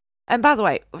prohibition. And by the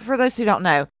way, for those who don't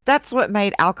know, that's what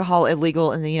made alcohol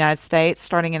illegal in the United States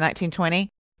starting in 1920.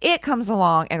 It comes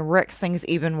along and wrecks things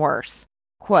even worse.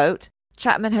 Quote,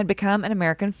 Chapman had become an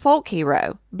American folk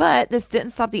hero, but this didn't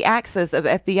stop the axes of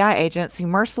FBI agents who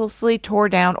mercilessly tore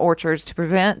down orchards to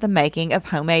prevent the making of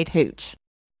homemade hooch.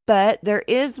 but there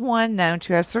is one known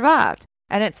to have survived,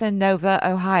 and it's in Nova,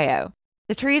 Ohio.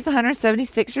 The tree is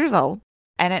 176 years old,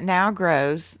 and it now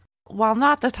grows. While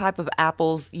not the type of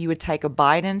apples you would take a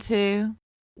bite into,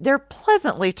 they're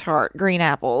pleasantly tart green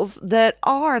apples that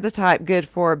are the type good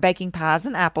for baking pies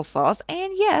and applesauce,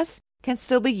 and yes, can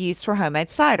still be used for homemade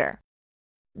cider.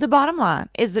 The bottom line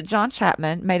is that John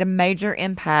Chapman made a major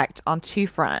impact on two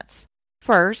fronts.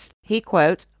 First, he,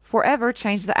 quote, forever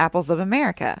changed the apples of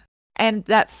America. And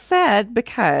that's said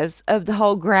because of the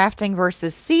whole grafting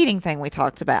versus seeding thing we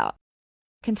talked about.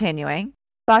 Continuing,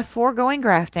 by foregoing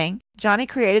grafting, Johnny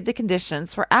created the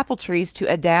conditions for apple trees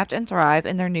to adapt and thrive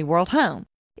in their New World home.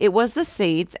 It was the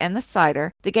seeds and the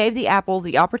cider that gave the apple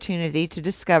the opportunity to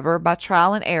discover by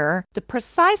trial and error the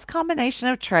precise combination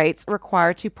of traits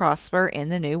required to prosper in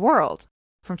the New World.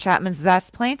 From Chapman's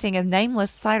vast planting of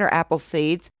nameless cider apple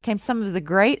seeds came some of the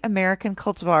great American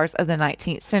cultivars of the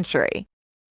 19th century.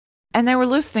 And they were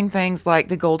listing things like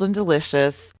the Golden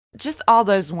Delicious, just all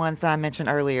those ones that I mentioned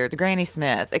earlier, the Granny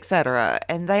Smith, etc.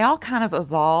 And they all kind of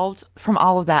evolved from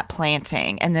all of that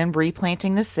planting and then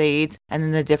replanting the seeds and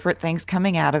then the different things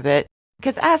coming out of it.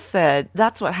 Because as said,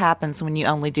 that's what happens when you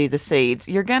only do the seeds.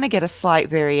 You're going to get a slight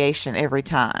variation every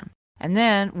time. And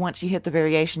then once you hit the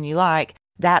variation you like,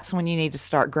 that's when you need to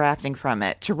start grafting from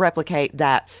it to replicate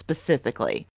that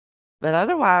specifically. But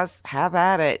otherwise, have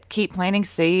at it. Keep planting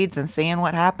seeds and seeing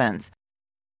what happens.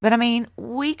 But I mean,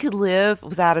 we could live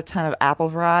without a ton of apple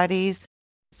varieties.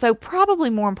 So probably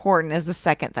more important is the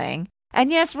second thing. And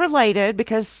yes, related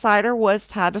because cider was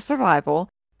tied to survival,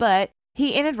 but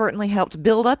he inadvertently helped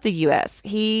build up the U.S.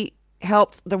 He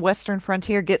helped the western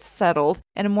frontier get settled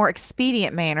in a more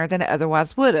expedient manner than it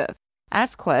otherwise would have.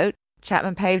 As, quote,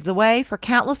 Chapman paved the way for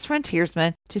countless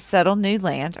frontiersmen to settle new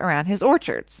land around his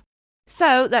orchards.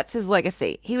 So that's his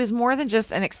legacy. He was more than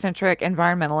just an eccentric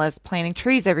environmentalist planting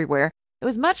trees everywhere. It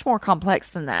was much more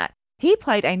complex than that. He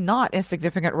played a not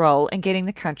insignificant role in getting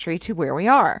the country to where we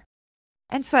are.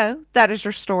 And so, that is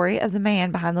your story of the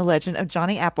man behind the legend of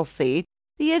Johnny Appleseed,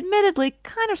 the admittedly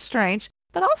kind of strange,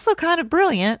 but also kind of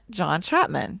brilliant John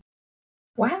Chapman.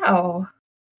 Wow.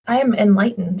 I am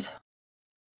enlightened.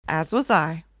 As was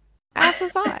I. As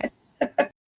was I.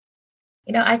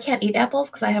 I can't eat apples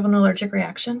because I have an allergic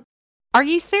reaction. Are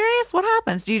you serious? What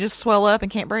happens? Do you just swell up and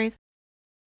can't breathe?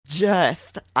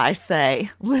 Just, I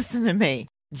say, listen to me.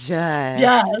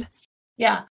 Just.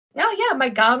 Yeah. No, yeah, my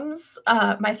gums,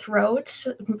 my throat,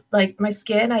 like my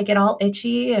skin, I get all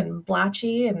itchy and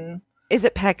blotchy and... Is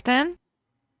it pectin?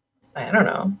 I don't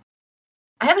know.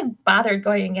 I haven't bothered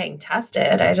going and getting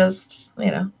tested. I just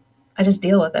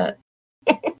deal with it.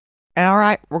 And all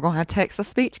right, we're going to have Texas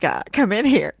speech guy come in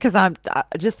here because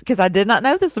I did not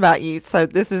know this about you. So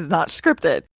this is not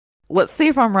scripted. Let's see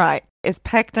if I'm right. Is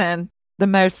pectin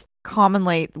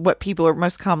what people are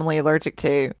most commonly allergic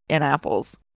to in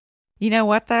apples? You know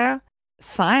what though?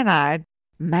 Cyanide,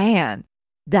 man,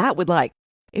 that would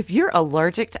if you're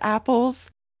allergic to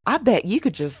apples, I bet you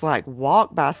could just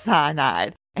walk by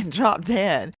cyanide and drop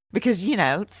dead because,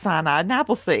 cyanide and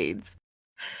apple seeds.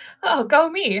 Oh, go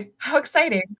me. How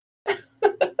exciting.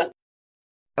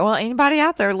 Well, anybody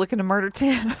out there looking to murder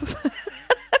Tiff?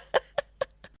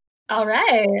 All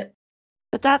right.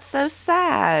 But that's so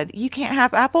sad. You can't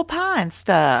have apple pie and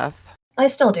stuff. I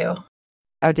still do.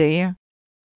 Oh, do you?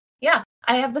 Yeah,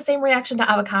 I have the same reaction to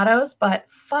avocados, but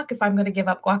fuck if I'm going to give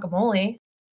up guacamole.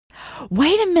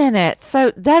 Wait a minute.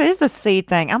 So that is a seed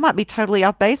thing. I might be totally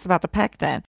off base about the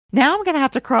pectin. Now I'm going to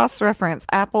have to cross-reference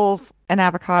apples and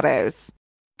avocados.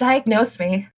 Diagnose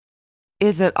me.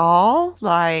 Is it all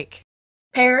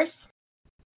pears?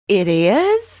 It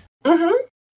is? Mm-hmm.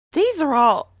 These are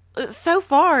all... So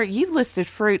far, you've listed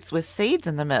fruits with seeds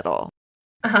in the middle.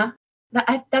 Uh-huh.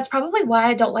 That's probably why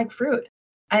I don't like fruit.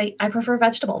 I prefer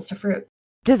vegetables to fruit.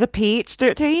 Does a peach do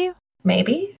it to you?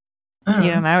 Maybe. You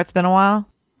don't know? It's been a while?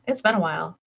 It's been a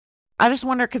while. I just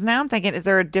wonder, because now I'm thinking, is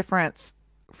there a difference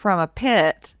from a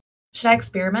pit? Should I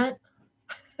experiment?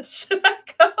 Should I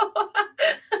go?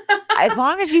 As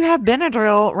long as you have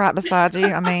Benadryl right beside you,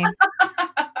 I mean...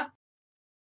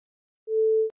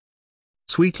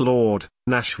 Sweet Lord,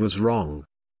 Nash was wrong.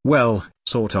 Well,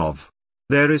 sort of.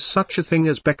 There is such a thing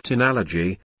as pectin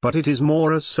allergy, but it is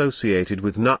more associated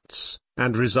with nuts,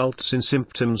 and results in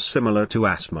symptoms similar to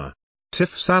asthma.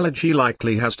 Tiff's allergy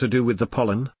likely has to do with the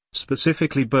pollen,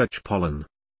 specifically birch pollen.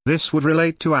 This would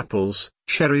relate to apples,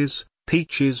 cherries,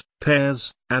 peaches,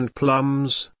 pears, and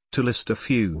plums, to list a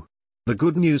few. The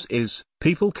good news is,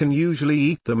 people can usually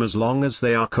eat them as long as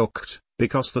they are cooked,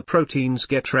 because the proteins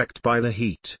get wrecked by the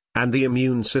heat, and the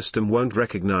immune system won't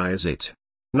recognize it.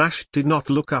 Nash did not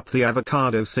look up the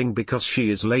avocado thing because she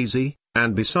is lazy,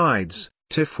 and besides,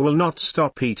 Tiff will not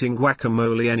stop eating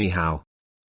guacamole anyhow.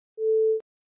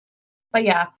 But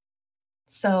yeah,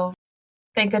 so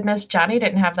thank goodness Johnny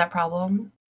didn't have that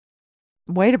problem.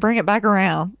 Way to bring it back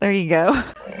around. There you go.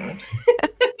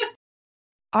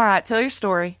 All right, tell your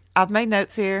story. I've made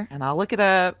notes here, and I'll look it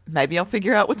up. Maybe I'll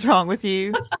figure out what's wrong with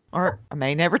you, or I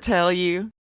may never tell you.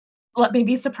 Let me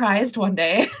be surprised one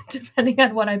day, depending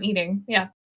on what I'm eating. Yeah.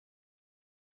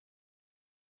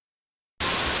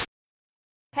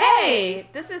 Hey,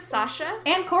 this is Sasha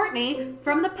and Courtney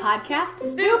from the podcast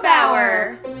Spoop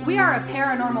Hour. We are a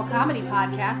paranormal comedy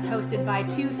podcast hosted by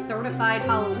two certified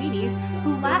Halloweenies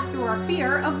who laugh through our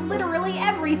fear of literally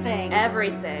everything.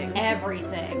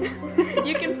 Everything.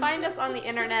 You can find us on the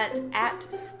internet at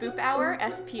Spoop Hour,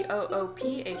 SPOOPHOUR,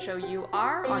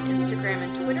 on Instagram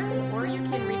and Twitter, or you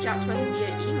can reach out to us via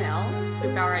email,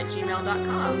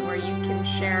 spoophour@gmail.com, where you can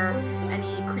share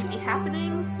any creepy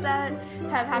happenings that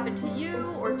have happened to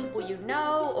you, or people you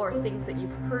know, or things that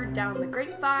you've heard down the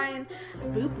grapevine.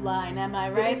 Spoop line, am I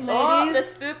right, ladies? Oh, the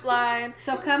spoop line.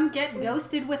 So come get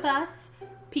ghosted with us,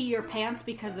 pee your pants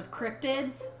because of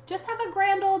cryptids, just have a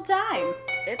grand old time.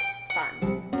 It's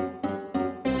fun.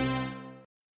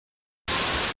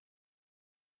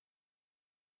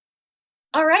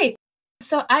 All right.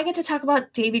 So I get to talk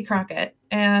about Davy Crockett,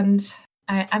 and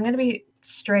I'm going to be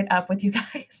straight up with you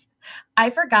guys. I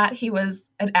forgot he was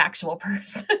an actual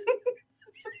person.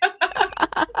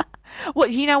 Well,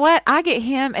 you know what? I get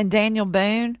him and Daniel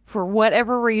Boone, for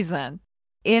whatever reason,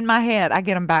 in my head, I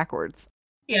get them backwards.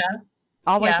 Yeah.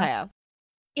 Always have.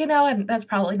 And that's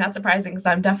probably not surprising because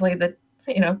I'm definitely the,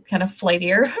 kind of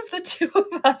flightier of the two of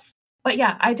us. But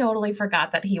yeah, I totally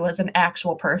forgot that he was an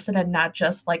actual person and not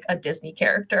just like a Disney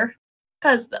character.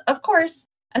 Because, of course,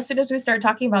 as soon as we start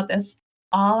talking about this,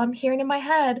 all I'm hearing in my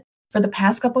head for the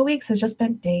past couple of weeks has just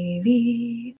been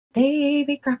Davy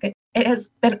Crockett. It has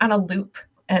been on a loop,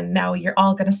 and now you're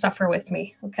all going to suffer with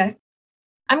me, okay?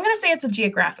 I'm going to say it's a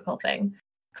geographical thing,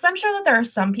 because I'm sure that there are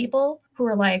some people who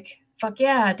are like, fuck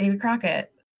yeah, Davy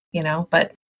Crockett,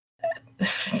 but...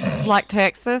 Like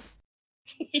Texas?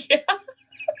 Yeah.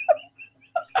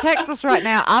 Texas right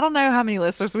now, I don't know how many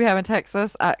listeners we have in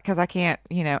Texas, because I can't,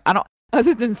 I don't,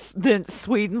 other than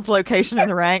Sweden's location in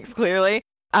the ranks, clearly.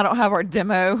 I don't have our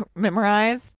demo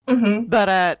memorized,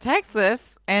 but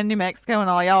Texas and New Mexico and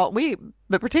all y'all,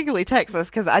 but particularly Texas,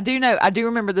 because I do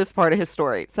remember this part of his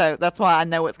story, so that's why I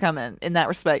know what's coming in that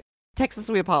respect. Texas,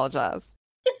 we apologize.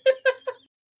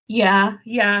 Yeah.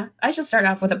 I should start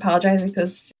off with apologizing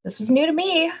because this was new to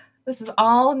me. This is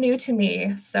all new to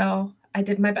me, so I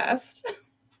did my best.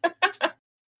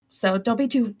 So don't be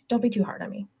too hard on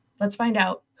me. Let's find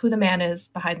out who the man is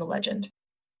behind the legend.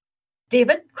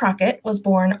 David Crockett was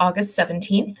born August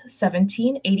 17th,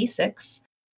 1786,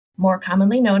 more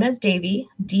commonly known as Davy,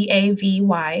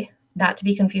 D-A-V-Y, not to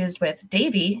be confused with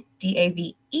Davy,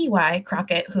 D-A-V-E-Y,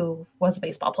 Crockett, who was a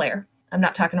baseball player. I'm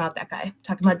not talking about that guy. I'm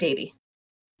talking about Davy.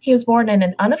 He was born in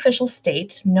an unofficial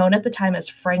state known at the time as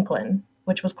Franklin,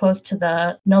 which was close to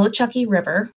the Nolichucky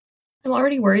River. I'm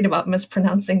already worried about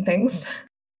mispronouncing things.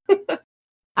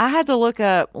 I had to look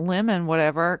up lemon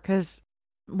whatever, because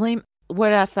what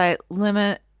did I say?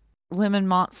 Lemon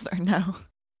Monster. No.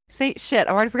 See, shit,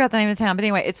 I already forgot the name of the town. But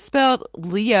anyway, it's spelled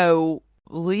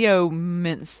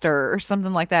Leominster or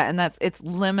something like that. And it's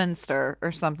Lemonster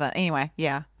or something. Anyway,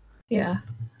 yeah. Yeah.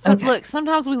 So okay. Look,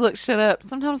 sometimes we look shit up.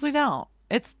 Sometimes we don't.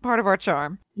 It's part of our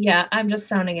charm. Yeah, I'm just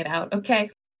sounding it out.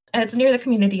 Okay. And it's near the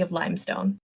community of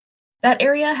Limestone. That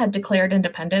area had declared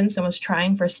independence and was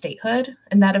trying for statehood,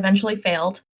 and that eventually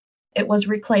failed. It was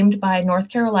reclaimed by North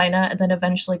Carolina and then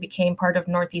eventually became part of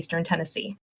northeastern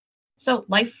Tennessee. So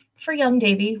life for young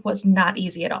Davy was not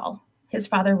easy at all. His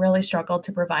father really struggled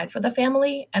to provide for the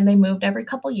family, and they moved every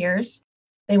couple years.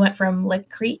 They went from Lick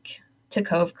Creek to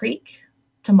Cove Creek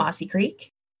to Mossy Creek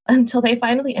until they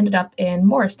finally ended up in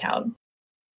Morristown.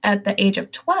 At the age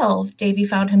of 12, Davy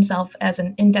found himself as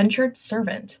an indentured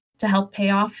servant to help pay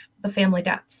off the family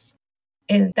debts.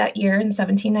 In that year, in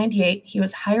 1798, he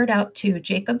was hired out to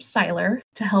Jacob Seiler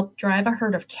to help drive a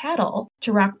herd of cattle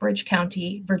to Rockbridge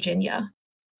County, Virginia.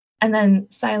 And then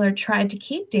Seiler tried to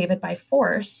keep David by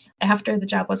force after the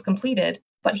job was completed,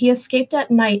 but he escaped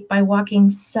at night by walking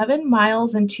 7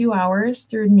 miles in 2 hours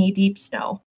through knee-deep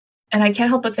snow. And I can't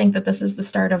help but think that this is the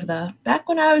start of the back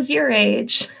when I was your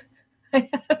age. I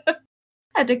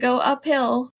had to go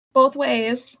uphill both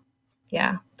ways.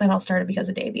 Yeah, that all started because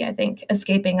of Davy, I think,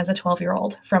 escaping as a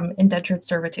 12-year-old from indentured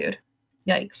servitude.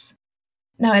 Yikes.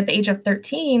 Now, at the age of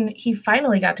 13, he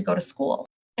finally got to go to school,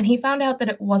 and he found out that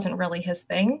it wasn't really his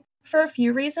thing for a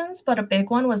few reasons, but a big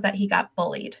one was that he got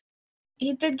bullied.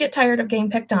 He did get tired of getting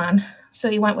picked on, so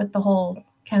he went with the whole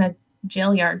kind of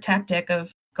jail yard tactic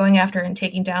of going after and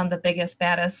taking down the biggest,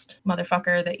 baddest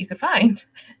motherfucker that you could find.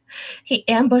 He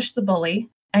ambushed the bully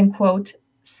and, quote,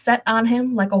 set on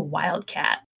him like a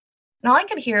wildcat. And all I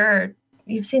could hear,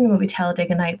 you've seen the movie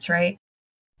Talladega Nights, right?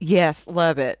 Yes,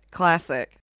 love it.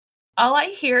 Classic. All I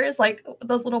hear is like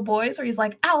those little boys where he's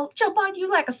like, I'll jump on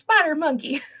you like a spider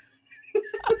monkey.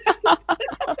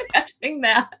 Imagining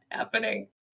that happening.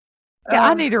 Yeah,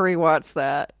 I need to rewatch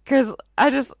that because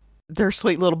they're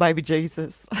sweet little baby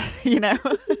Jesus, you know?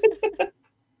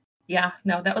 Yeah,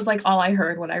 no, that was like all I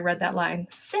heard when I read that line.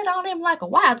 Sit on him like a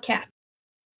wildcat.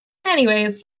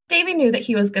 Anyways, Davy knew that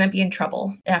he was going to be in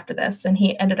trouble after this, and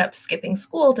he ended up skipping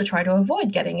school to try to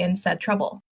avoid getting in said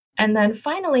trouble. And then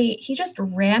finally, he just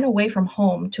ran away from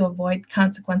home to avoid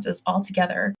consequences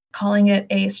altogether, calling it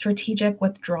a strategic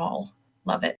withdrawal.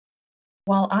 Love it.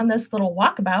 While on this little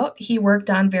walkabout, he worked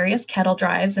on various cattle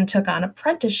drives and took on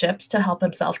apprenticeships to help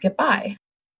himself get by.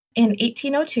 In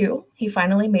 1802, he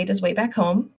finally made his way back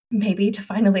home, maybe to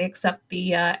finally accept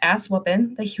the ass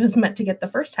whooping that he was meant to get the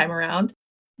first time around.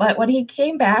 But when he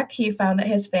came back, he found that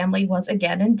his family was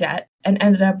again in debt and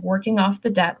ended up working off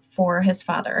the debt for his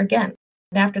father again.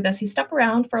 And after this, he stuck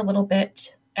around for a little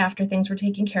bit after things were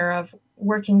taken care of,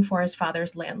 working for his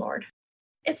father's landlord.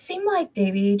 It seemed like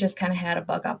Davy just kind of had a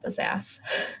bug up his ass.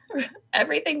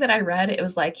 Everything that I read, it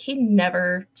was like he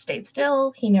never stayed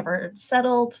still. He never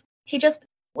settled. He just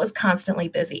was constantly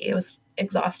busy. It was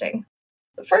exhausting.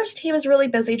 But first, he was really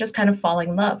busy just kind of falling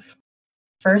in love.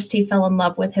 First, he fell in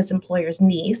love with his employer's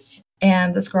niece,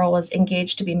 and this girl was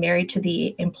engaged to be married to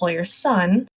the employer's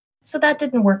son, so that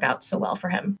didn't work out so well for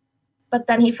him. But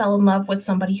then he fell in love with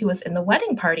somebody who was in the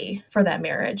wedding party for that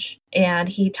marriage, and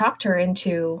he talked her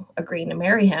into agreeing to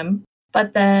marry him,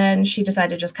 but then she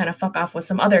decided to just kind of fuck off with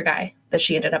some other guy that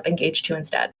she ended up engaged to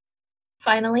instead.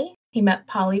 Finally, he met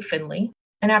Polly Finley,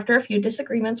 and after a few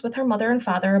disagreements with her mother and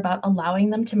father about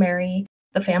allowing them to marry,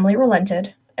 the family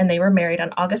relented, and they were married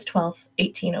on August 12,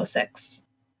 1806.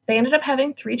 They ended up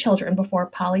having 3 children before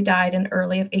Polly died in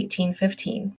early of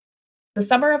 1815. The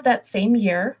summer of that same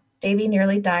year, Davy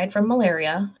nearly died from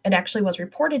malaria and actually was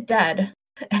reported dead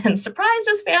and surprised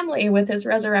his family with his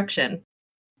resurrection.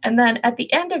 And then at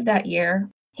the end of that year,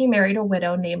 he married a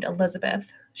widow named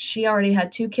Elizabeth. She already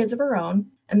had 2 kids of her own,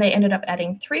 and they ended up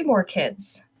adding 3 more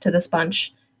kids to this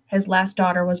bunch. His last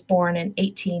daughter was born in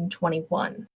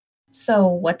 1821. So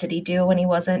what did he do when he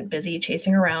wasn't busy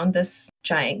chasing around this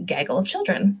giant gaggle of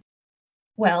children?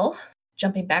 Well,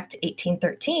 jumping back to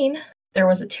 1813, there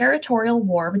was a territorial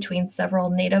war between several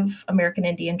Native American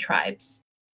Indian tribes.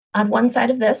 On one side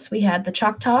of this, we had the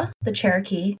Choctaw, the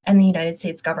Cherokee, and the United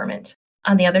States government.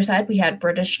 On the other side, we had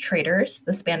British traders,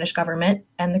 the Spanish government,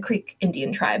 and the Creek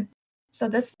Indian tribe. So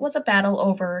this was a battle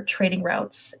over trading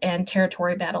routes and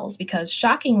territory battles because,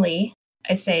 shockingly,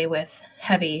 I say with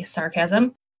heavy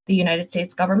sarcasm, the United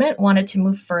States government wanted to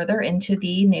move further into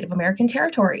the Native American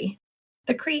territory.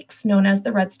 The Creeks, known as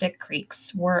the Red Stick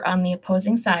Creeks, were on the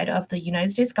opposing side of the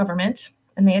United States government,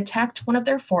 and they attacked one of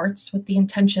their forts with the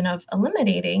intention of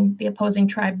eliminating the opposing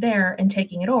tribe there and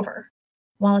taking it over.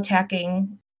 While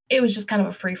attacking, it was just kind of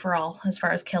a free-for-all as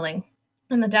far as killing,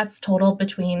 and the deaths totaled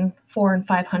between 400 and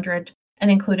 500 and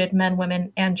included men,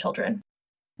 women, and children.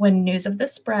 When news of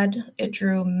this spread, it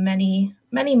drew many,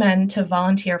 many men to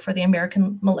volunteer for the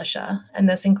American militia, and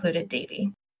this included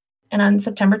Davy. And on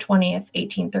September 20th,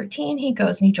 1813, he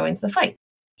goes and he joins the fight.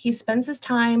 He spends his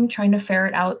time trying to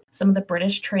ferret out some of the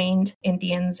British-trained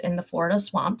Indians in the Florida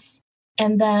swamps,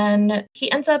 and then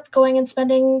he ends up going and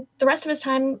spending the rest of his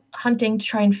time hunting to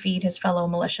try and feed his fellow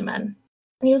militiamen.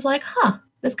 And he was like,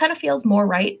 this kind of feels more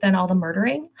right than all the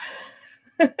murdering.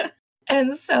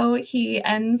 And so he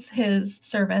ends his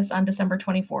service on December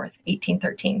 24th,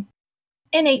 1813.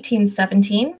 In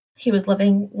 1817, he was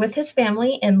living with his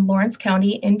family in Lawrence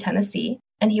County in Tennessee,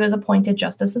 and he was appointed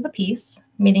Justice of the Peace,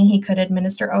 meaning he could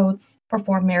administer oaths,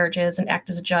 perform marriages, and act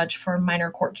as a judge for minor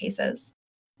court cases.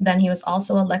 Then he was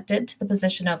also elected to the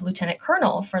position of Lieutenant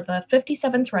Colonel for the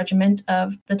 57th Regiment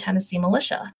of the Tennessee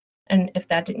Militia. And if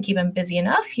that didn't keep him busy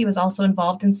enough, he was also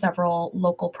involved in several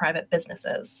local private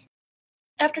businesses.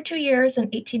 After 2 years, in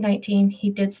 1819,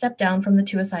 he did step down from the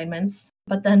 2 assignments,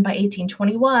 but then by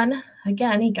 1821,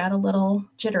 again, he got a little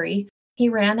jittery. He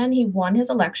ran and he won his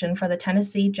election for the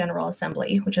Tennessee General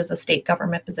Assembly, which is a state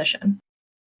government position.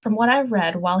 From what I've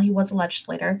read, while he was a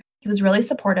legislator, he was really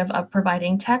supportive of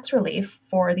providing tax relief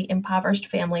for the impoverished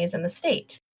families in the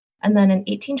state. And then in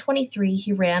 1823,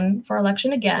 he ran for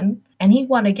election again, and he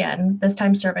won again, this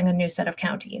time serving a new set of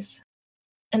counties.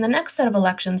 In the next set of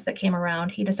elections that came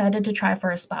around, he decided to try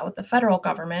for a spot with the federal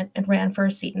government and ran for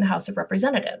a seat in the House of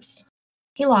Representatives.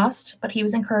 He lost, but he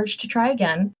was encouraged to try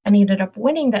again, and he ended up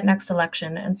winning that next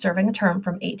election and serving a term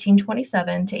from 1827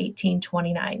 to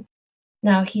 1829.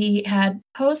 Now, he had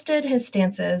posted his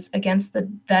stances against the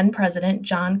then president,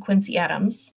 John Quincy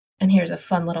Adams. And here's a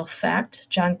fun little fact: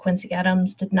 John Quincy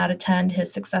Adams did not attend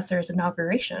his successor's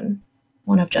inauguration,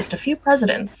 one of just a few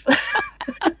presidents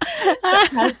that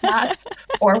has not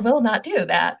or will not do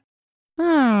that.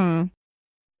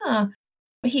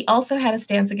 He also had a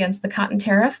stance against the cotton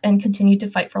tariff and continued to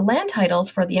fight for land titles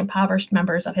for the impoverished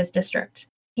members of his district.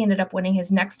 He ended up winning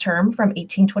his next term from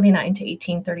 1829 to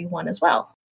 1831 as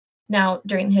well. Now,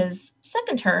 during his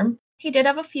second term, he did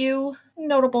have a few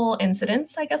notable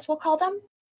incidents, I guess we'll call them.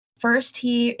 First,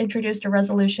 he introduced a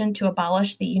resolution to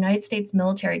abolish the United States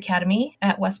Military Academy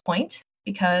at West Point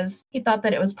because he thought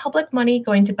that it was public money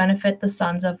going to benefit the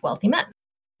sons of wealthy men.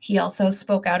 He also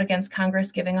spoke out against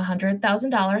Congress giving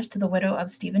 $100,000 to the widow of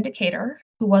Stephen Decatur,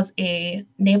 who was a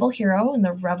naval hero in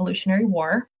the Revolutionary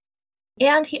War.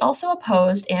 And he also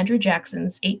opposed Andrew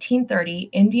Jackson's 1830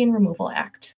 Indian Removal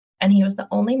Act, and he was the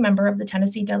only member of the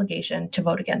Tennessee delegation to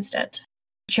vote against it.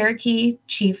 Cherokee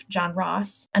Chief John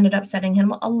Ross ended up sending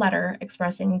him a letter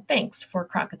expressing thanks for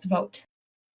Crockett's vote.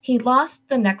 He lost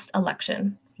the next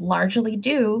election, largely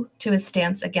due to his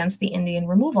stance against the Indian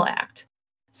Removal Act.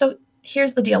 So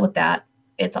here's the deal with that.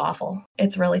 It's awful.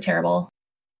 It's really terrible.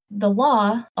 The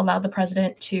law allowed the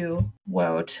president to,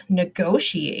 quote,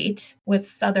 negotiate with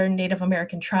Southern Native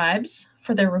American tribes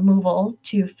for their removal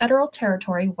to federal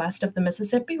territory west of the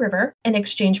Mississippi River in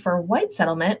exchange for white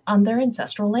settlement on their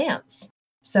ancestral lands.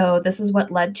 So this is what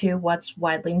led to what's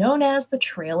widely known as the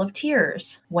Trail of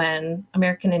Tears, when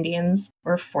American Indians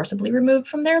were forcibly removed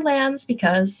from their lands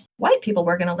because white people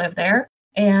were going to live there,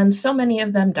 and so many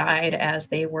of them died as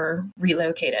they were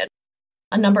relocated.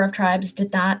 A number of tribes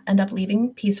did not end up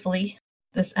leaving peacefully.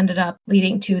 This ended up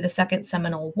leading to the Second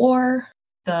Seminole War.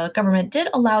 The government did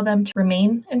allow them to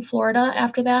remain in Florida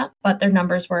after that, but their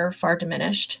numbers were far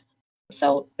diminished.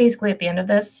 So basically at the end of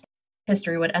this,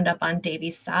 history would end up on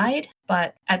Davy's side,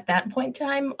 but at that point in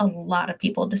time, a lot of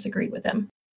people disagreed with him.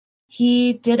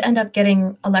 He did end up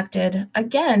getting elected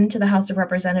again to the House of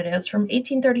Representatives from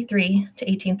 1833 to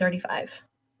 1835.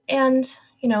 And,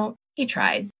 he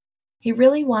tried. He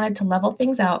really wanted to level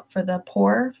things out for the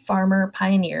poor farmer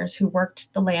pioneers who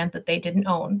worked the land that they didn't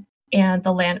own, and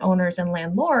the landowners and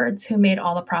landlords who made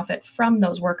all the profit from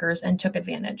those workers and took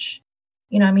advantage.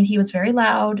 He was very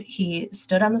loud. He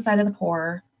stood on the side of the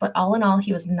poor, but all in all,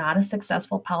 he was not a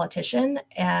successful politician,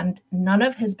 and none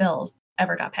of his bills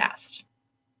ever got passed.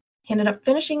 He ended up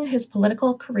finishing his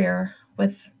political career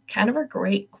with kind of a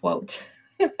great quote.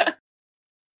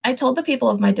 I told the people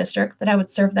of my district that I would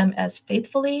serve them as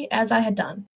faithfully as I had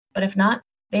done, but if not,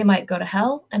 they might go to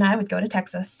hell and I would go to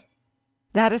Texas.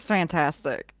 That is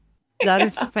fantastic. That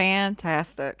is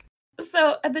fantastic.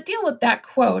 So the deal with that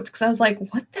quote, because I was like,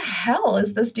 what the hell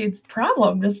is this dude's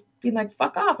problem? Just being like,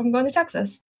 fuck off, I'm going to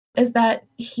Texas. Is that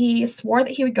he swore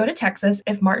that he would go to Texas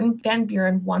if Martin Van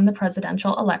Buren won the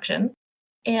presidential election.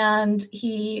 And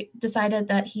he decided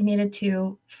that he needed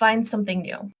to find something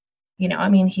new. He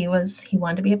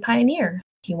wanted to be a pioneer.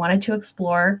 He wanted to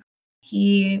explore.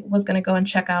 He was going to go and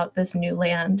check out this new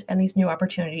land and these new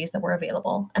opportunities that were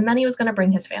available. And then he was going to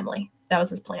bring his family. That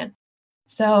was his plan.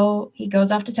 So he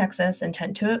goes off to Texas,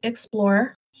 intent to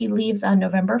explore. He leaves on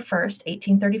November 1st,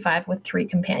 1835 with 3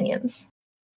 companions.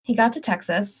 He got to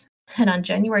Texas, and on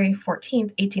January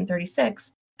 14th,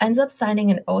 1836, ends up signing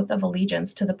an oath of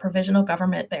allegiance to the provisional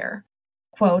government there.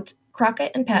 Quote,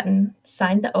 Crockett and Patton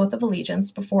signed the oath of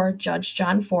allegiance before Judge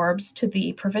John Forbes to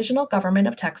the Provisional Government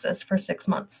of Texas for 6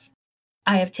 months.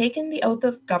 I have taken the oath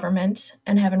of government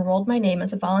and have enrolled my name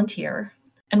as a volunteer,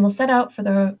 and will set out for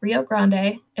the Rio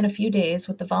Grande in a few days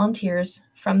with the volunteers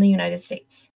from the United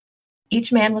States.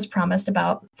 Each man was promised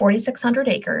about 4,600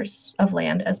 acres of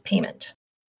land as payment.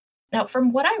 Now,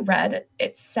 from what I read,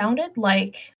 it sounded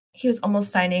like he was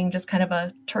almost signing just kind of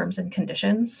a terms and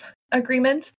conditions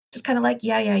agreement, just kind of like,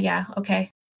 yeah,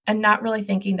 okay, and not really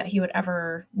thinking that he would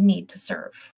ever need to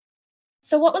serve.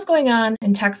 So what was going on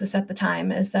in Texas at the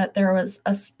time is that there was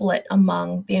a split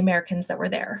among the Americans that were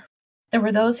there. There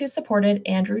were those who supported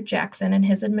Andrew Jackson and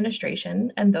his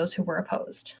administration and those who were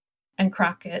opposed. And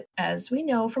Crockett, as we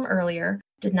know from earlier,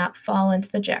 did not fall into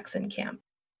the Jackson camp.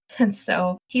 And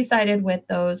so he sided with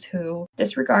those who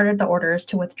disregarded the orders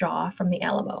to withdraw from the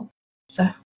Alamo. So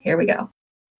here we go.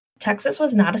 Texas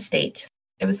was not a state.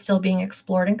 It was still being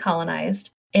explored and colonized.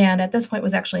 And at this point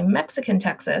was actually Mexican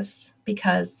Texas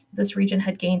because this region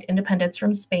had gained independence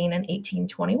from Spain in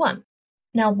 1821.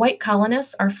 Now, white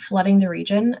colonists are flooding the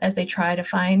region as they try to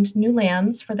find new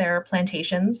lands for their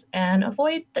plantations and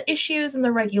avoid the issues and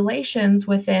the regulations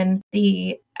within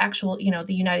the actual,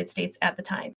 the United States at the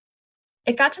time.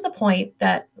 It got to the point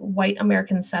that white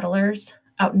American settlers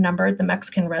outnumbered the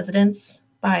Mexican residents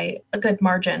by a good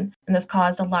margin, and this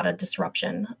caused a lot of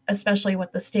disruption, especially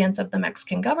with the stance of the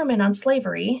Mexican government on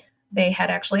slavery. They had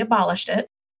actually abolished it,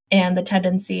 and the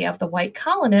tendency of the white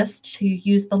colonists to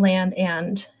use the land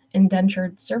and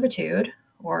indentured servitude,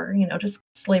 or, just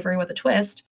slavery with a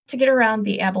twist, to get around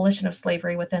the abolition of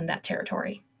slavery within that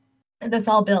territory. And this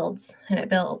all builds, and it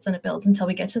builds, and it builds until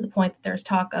we get to the point that there's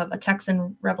talk of a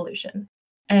Texan revolution.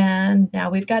 And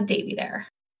now we've got Davy there.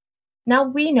 Now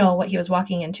we know what he was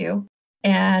walking into,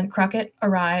 and Crockett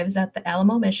arrives at the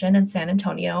Alamo Mission in San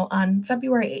Antonio on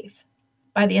February 8th.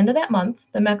 By the end of that month,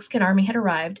 the Mexican army had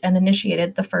arrived and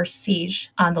initiated the first siege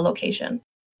on the location.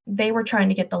 They were trying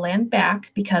to get the land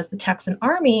back because the Texan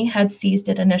army had seized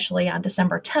it initially on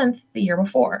December 10th the year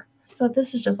before. So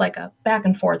this is just like a back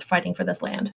and forth fighting for this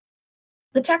land.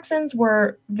 The Texans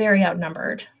were very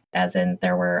outnumbered, as in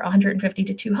there were 150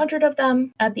 to 200 of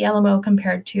them at the Alamo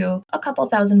compared to a couple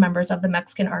thousand members of the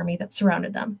Mexican army that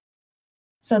surrounded them.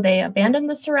 So they abandoned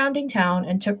the surrounding town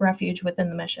and took refuge within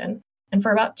the mission. And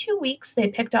for about 2 weeks, they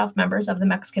picked off members of the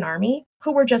Mexican army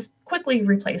who were just quickly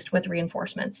replaced with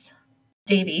reinforcements.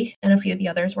 Davy and a few of the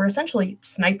others were essentially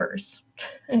snipers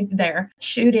there,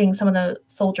 shooting some of the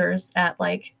soldiers at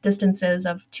distances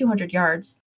of 200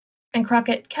 yards. And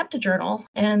Crockett kept a journal,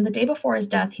 and the day before his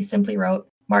death, he simply wrote,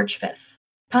 March 5th,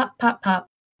 pop, pop, pop,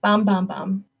 bomb, bomb,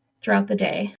 bomb, throughout the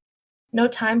day. No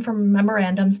time for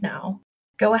memorandums now.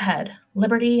 Go ahead,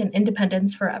 liberty and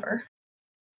independence forever.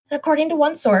 And according to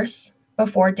one source,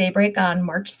 before daybreak on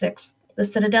March 6th, the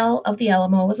citadel of the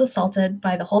Alamo was assaulted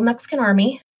by the whole Mexican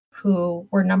army, who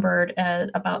were numbered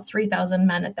at about 3,000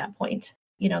 men at that point.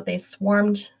 They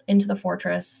swarmed into the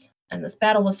fortress, and this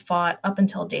battle was fought up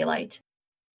until daylight.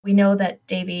 We know that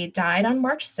Davy died on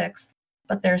March 6th,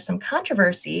 but there's some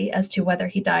controversy as to whether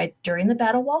he died during the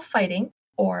battle while fighting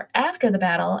or after the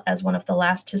battle as one of the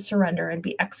last to surrender and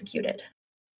be executed.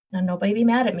 Now, nobody be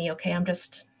mad at me, okay? I'm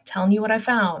just telling you what I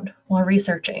found while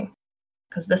researching,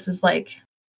 because this is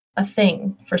a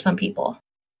thing for some people.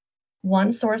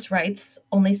 One source writes,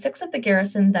 only 6 of the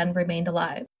garrison then remained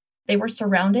alive. They were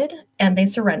surrounded and they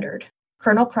surrendered.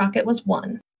 Colonel Crockett was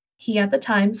one. He at the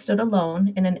time stood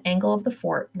alone in an angle of the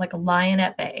fort like a lion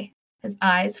at bay. His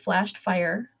eyes flashed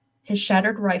fire, his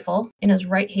shattered rifle in his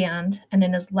right hand, and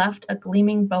in his left a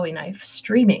gleaming bowie knife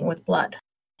streaming with blood.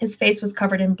 His face was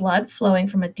covered in blood flowing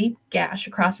from a deep gash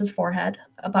across his forehead.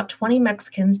 About 20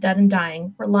 Mexicans, dead and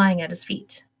dying, were lying at his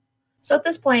feet. So at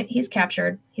this point, he's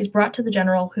captured. He's brought to the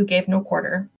general who gave no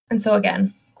quarter. And so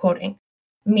again, quoting,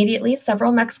 immediately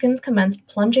several Mexicans commenced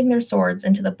plunging their swords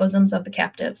into the bosoms of the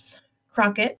captives.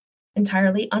 Crockett,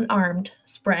 entirely unarmed,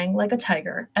 sprang like a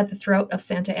tiger at the throat of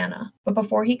Santa Anna. But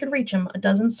before he could reach him, a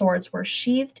dozen swords were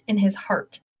sheathed in his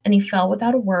heart, and he fell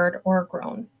without a word or a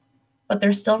groan. But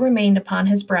there still remained upon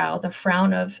his brow the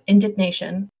frown of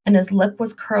indignation, and his lip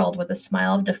was curled with a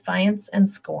smile of defiance and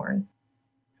scorn.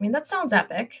 I mean, that sounds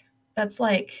epic. That's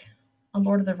like a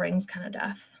Lord of the Rings kind of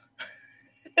death.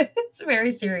 It's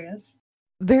very serious.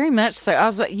 Very much so. I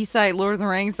was about you say Lord of the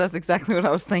Rings. That's exactly what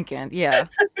I was thinking. Yeah.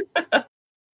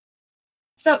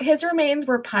 So his remains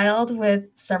were piled with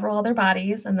several other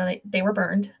bodies, and then they were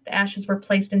burned. The ashes were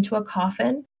placed into a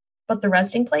coffin, but the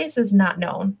resting place is not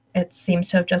known. It seems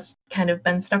to have just kind of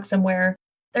been stuck somewhere.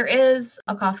 There is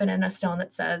a coffin and a stone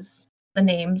that says the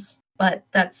names, but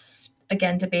that's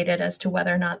again debated as to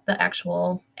whether or not the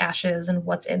actual ashes and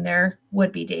what's in there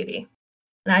would be Davy.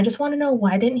 And I just want to know,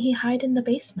 why didn't he hide in the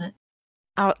basement?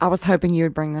 I was hoping you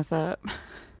would bring this up.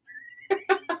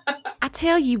 I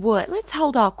tell you what, let's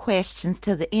hold all questions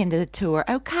till the end of the tour,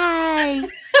 okay?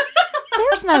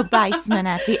 There's no basement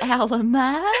at the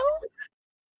Alamo.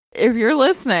 If you're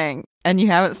listening and you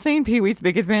haven't seen Pee-wee's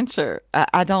Big Adventure,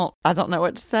 I don't know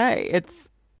what to say.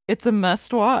 It's a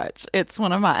must watch. It's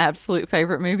one of my absolute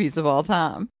favorite movies of all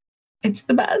time. It's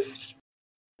the best.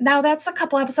 Now that's a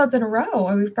couple episodes in a row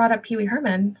where we've brought up Pee Wee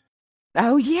Herman.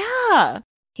 Oh yeah.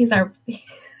 He's our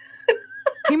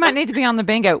He might need to be on the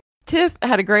bingo. Tiff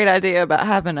had a great idea about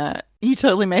having you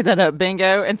totally made that up,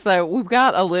 bingo. And so we've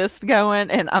got a list going,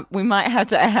 and we might have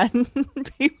to add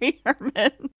Pee Wee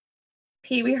Herman.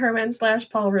 Pee Wee Herman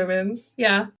 / Paul Reubens.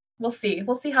 Yeah, we'll see.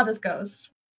 We'll see how this goes.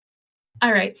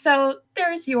 All right, so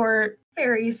there's your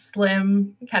very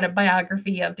slim kind of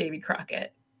biography of Davy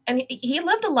Crockett. And he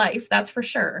lived a life, that's for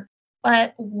sure.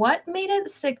 But what made it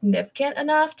significant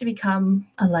enough to become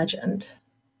a legend?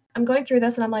 I'm going through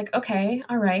this and I'm like, okay,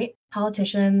 all right,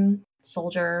 politician,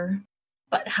 soldier.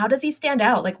 But how does he stand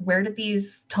out? Like, where did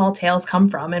these tall tales come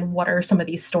from, and what are some of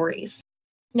these stories?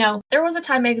 Now, there was a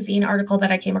Time magazine article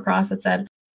that I came across that said,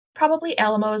 probably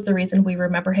Alamo is the reason we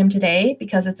remember him today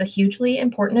because it's a hugely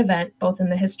important event both in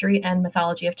the history and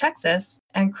mythology of Texas,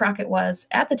 and Crockett was,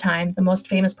 at the time, the most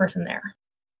famous person there.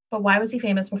 But why was he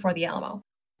famous before the Alamo?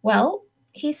 Well,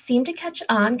 he seemed to catch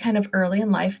on kind of early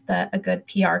in life that a good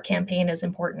PR campaign is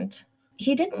important.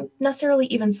 He didn't necessarily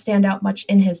even stand out much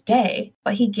in his day,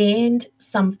 but he gained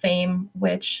some fame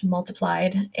which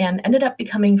multiplied and ended up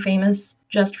becoming famous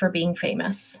just for being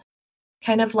famous.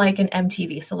 Kind of like an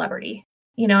MTV celebrity.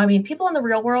 You know, I mean, people in the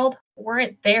real world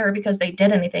weren't there because they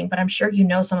did anything, but I'm sure you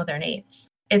know some of their names.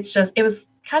 It was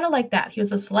kind of like that. He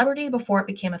was a celebrity before it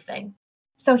became a thing.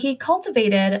 So he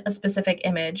cultivated a specific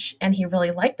image, and he really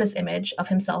liked this image of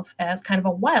himself as kind of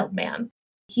a wild man.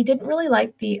 He didn't really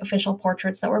like the official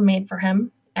portraits that were made for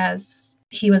him as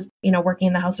he was, working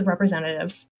in the House of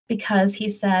Representatives, because he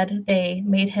said they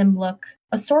made him look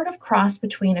a sort of cross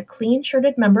between a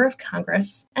clean-shirted member of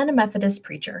Congress and a Methodist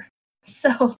preacher.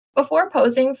 So before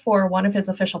posing for one of his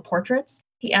official portraits,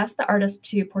 he asked the artist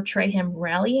to portray him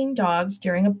rallying dogs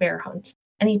during a bear hunt,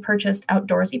 and he purchased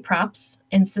outdoorsy props,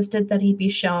 insisted that he be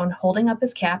shown holding up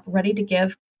his cap, ready to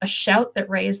give a shout that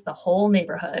raised the whole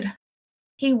neighborhood.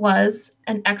 He was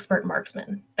an expert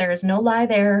marksman. There is no lie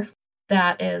there.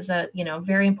 That is a,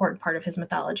 very important part of his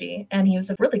mythology, and he was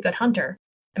a really good hunter.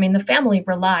 I mean, the family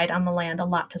relied on the land a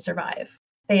lot to survive.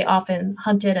 They often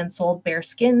hunted and sold bear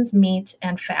skins, meat,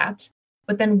 and fat.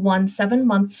 Within one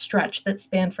 7-month stretch that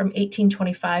spanned from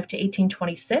 1825 to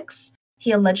 1826,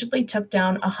 he allegedly took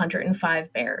down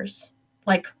 105 bears,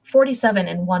 like 47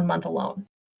 in 1 month alone.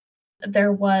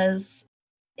 There was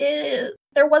a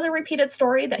repeated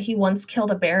story that he once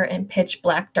killed a bear in pitch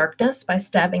black darkness by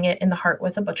stabbing it in the heart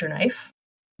with a butcher knife,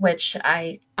 which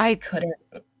I couldn't.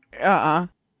 I'm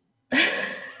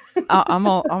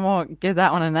gonna give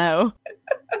that one a no.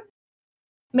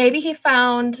 Maybe he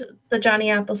found the Johnny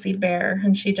Appleseed bear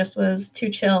and she just was too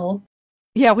chill.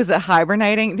 Yeah, was it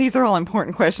hibernating? These are all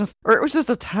important questions. Or it was just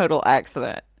a total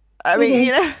accident. I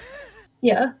mean,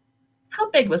 Yeah. How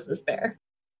big was this bear?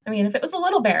 I mean, if it was a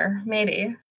little bear,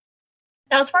 maybe.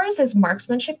 Now, as far as his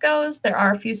marksmanship goes, there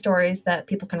are a few stories that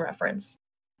people can reference.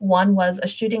 One was a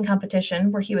shooting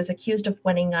competition where he was accused of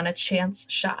winning on a chance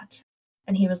shot.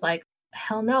 And he was like,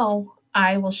 hell no,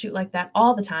 I will shoot like that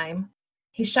all the time.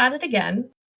 He shot it again,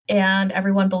 and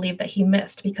everyone believed that he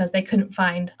missed because they couldn't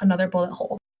find another bullet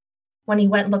hole. When he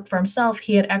went and looked for himself,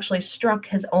 he had actually struck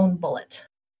his own bullet.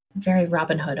 Very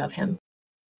Robin Hood of him.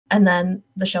 And then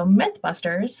the show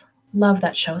Mythbusters, love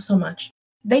that show so much.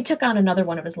 They took on another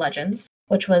one of his legends,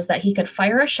 which was that he could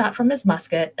fire a shot from his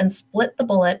musket and split the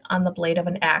bullet on the blade of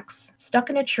an axe stuck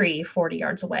in a tree 40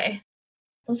 yards away.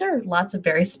 Those are lots of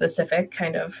very specific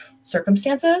kind of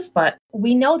circumstances, but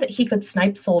we know that he could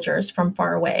snipe soldiers from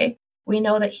far away. We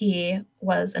know that he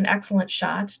was an excellent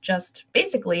shot, just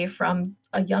basically from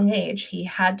a young age. He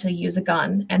had to use a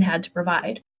gun and had to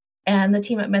provide. And the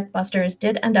team at Mythbusters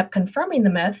did end up confirming the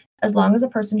myth as long as a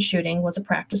person shooting was a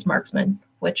practiced marksman,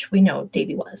 which we know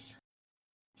Davy was.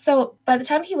 So by the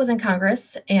time he was in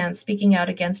Congress and speaking out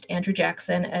against Andrew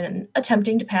Jackson and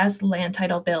attempting to pass land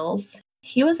title bills,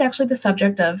 he was actually the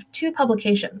subject of 2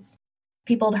 publications.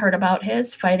 People had heard about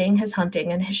his fighting, his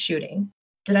hunting, and his shooting.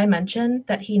 Did I mention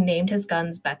that he named his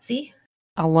guns Betsy?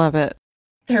 I love it.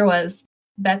 There was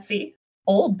Betsy,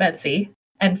 Old Betsy,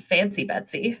 and Fancy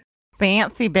Betsy.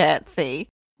 Fancy Betsy.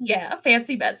 Yeah,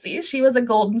 Fancy Betsy. She was a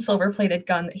gold and silver-plated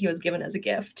gun that he was given as a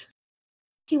gift.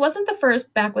 He wasn't the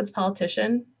first backwoods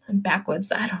politician, and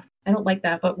backwoods, I don't like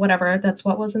that, but whatever, that's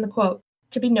what was in the quote,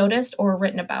 to be noticed or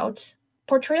written about.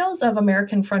 Portrayals of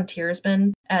American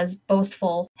frontiersmen as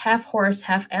boastful, half-horse,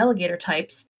 half-alligator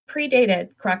types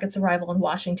predated Crockett's arrival in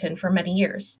Washington for many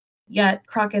years. Yet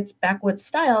Crockett's backwoods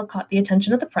style caught the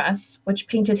attention of the press, which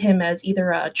painted him as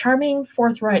either a charming,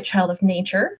 forthright child of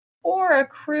nature or a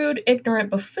crude, ignorant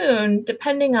buffoon,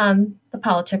 depending on the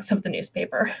politics of the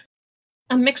newspaper.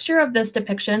 A mixture of this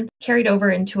depiction carried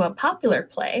over into a popular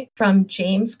play from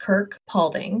James Kirk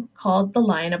Paulding called The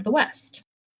Lion of the West.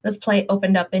 This play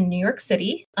opened up in New York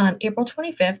City on April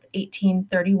 25th,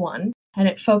 1831, and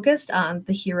it focused on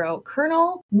the hero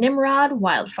Colonel Nimrod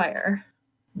Wildfire.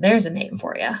 There's a name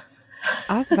for you.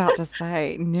 I was about to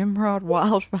say Nimrod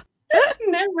Wildfire.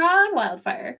 Nimrod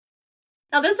Wildfire.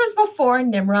 Now, this is before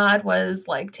Nimrod was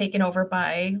taken over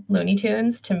by Looney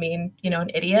Tunes to mean,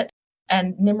 an idiot.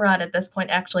 And Nimrod at this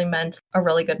point actually meant a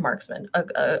really good marksman,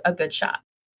 a good shot.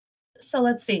 So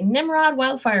let's see. Nimrod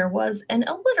Wildfire was an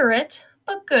illiterate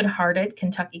a good-hearted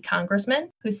Kentucky congressman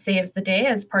who saves the day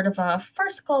as part of a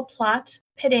farcical plot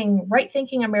pitting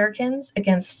right-thinking Americans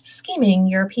against scheming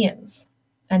Europeans.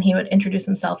 And he would introduce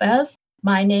himself as,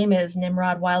 "My name is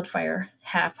Nimrod Wildfire,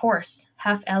 half horse,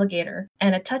 half alligator,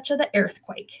 and a touch of the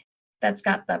earthquake. That's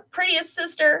got the prettiest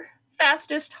sister,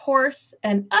 fastest horse,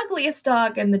 and ugliest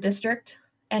dog in the district,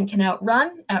 and can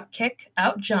outrun, outkick,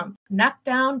 outjump, knock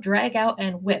down, drag out,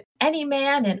 and whip any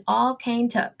man in all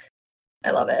Kentucky."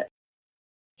 I love it.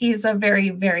 He's a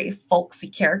very, very folksy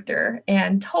character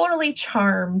and totally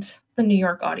charmed the New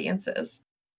York audiences.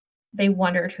 They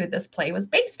wondered who this play was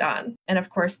based on. And of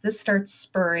course, this starts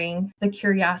spurring the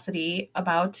curiosity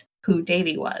about who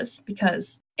Davy was,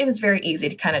 because it was very easy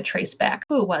to kind of trace back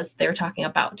who it was they were talking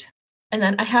about. And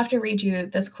then I have to read you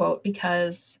this quote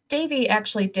because Davy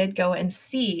actually did go and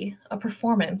see a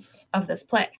performance of this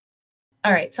play.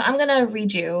 All right, so I'm going to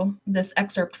read you this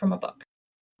excerpt from a book.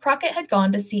 Crockett had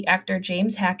gone to see actor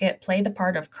James Hackett play the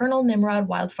part of Colonel Nimrod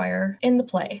Wildfire in the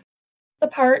play. The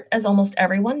part, as almost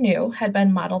everyone knew, had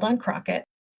been modeled on Crockett.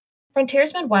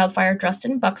 Frontiersman Wildfire dressed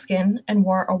in buckskin and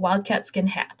wore a wildcat skin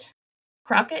hat.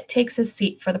 Crockett takes his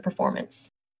seat for the performance.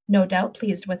 No doubt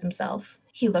pleased with himself,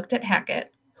 he looked at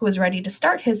Hackett, who was ready to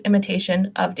start his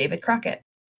imitation of David Crockett.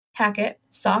 Hackett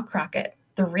saw Crockett,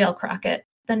 the real Crockett,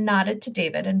 then nodded to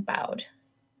David and bowed.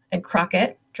 And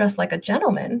Crockett, dressed like a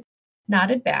gentleman,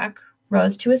 nodded back,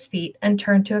 rose to his feet, and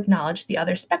turned to acknowledge the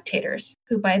other spectators,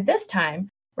 who by this time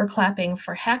were clapping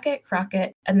for Hackett,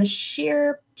 Crockett, and the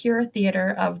sheer, pure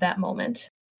theater of that moment.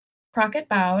 Crockett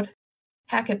bowed,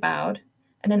 Hackett bowed,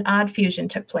 and an odd fusion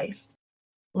took place.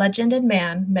 Legend and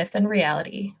man, myth and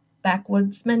reality,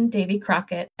 backwoodsman Davy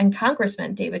Crockett and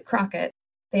Congressman David Crockett,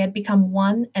 they had become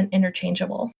one and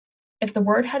interchangeable. If the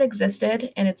word had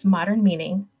existed in its modern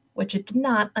meaning, which it did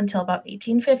not until about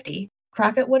 1850,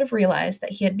 Crockett would have realized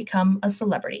that he had become a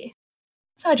celebrity.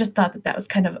 So I just thought that that was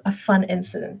kind of a fun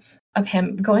incident of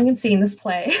him going and seeing this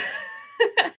play.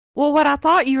 Well, what I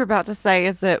thought you were about to say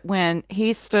is that when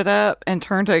he stood up and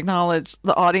turned to acknowledge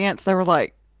the audience, they were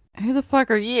like, "Who the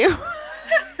fuck are you?"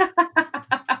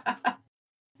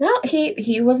 No,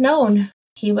 he was known.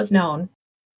 He was known.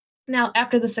 Now,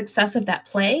 after the success of that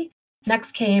play,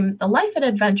 next came The Life and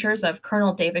Adventures of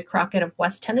Colonel David Crockett of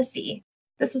West Tennessee.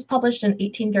 This was published in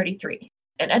 1833.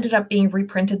 It ended up being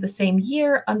reprinted the same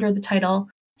year under the title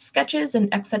Sketches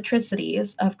and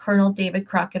Eccentricities of Colonel David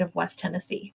Crockett of West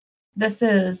Tennessee. This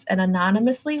is an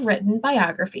anonymously written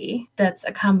biography that's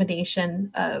a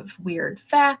combination of weird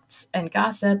facts and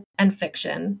gossip and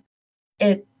fiction.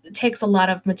 It takes a lot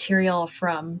of material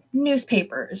from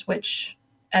newspapers, which,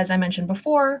 as I mentioned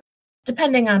before,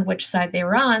 depending on which side they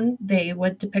were on, they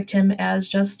would depict him as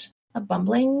just a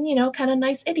bumbling, kind of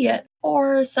nice idiot,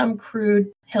 or some crude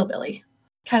hillbilly,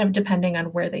 kind of depending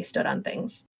on where they stood on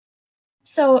things.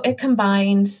 So it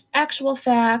combined actual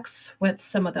facts with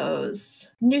some of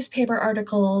those newspaper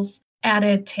articles,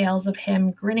 added tales of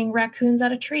him grinning raccoons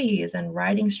out of trees and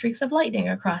riding streaks of lightning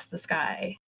across the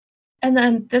sky. And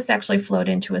then this actually flowed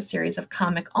into a series of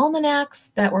comic almanacs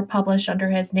that were published under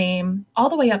his name all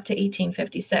the way up to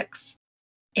 1856.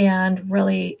 And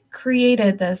really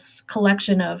created this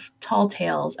collection of tall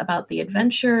tales about the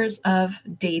adventures of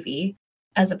Davy,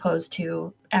 as opposed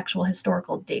to actual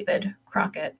historical David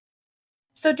Crockett.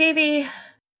 So Davy,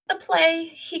 the play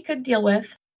he could deal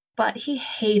with, but he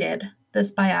hated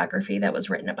this biography that was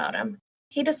written about him.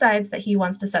 He decides that he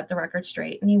wants to set the record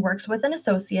straight, and he works with an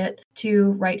associate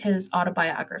to write his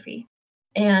autobiography.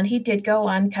 And he did go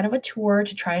on kind of a tour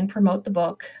to try and promote the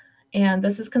book. And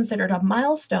this is considered a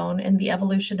milestone in the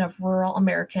evolution of rural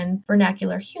American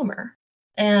vernacular humor.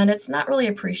 And it's not really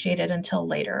appreciated until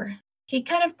later. He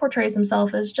kind of portrays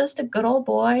himself as just a good old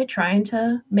boy trying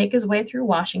to make his way through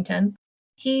Washington.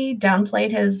 He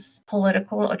downplayed his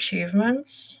political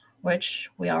achievements, which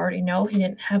we already know he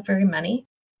didn't have very many,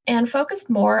 and focused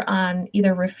more on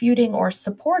either refuting or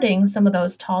supporting some of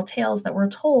those tall tales that were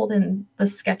told in the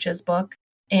Sketches book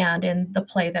and in the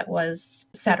play that was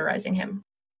satirizing him.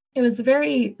 It was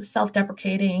very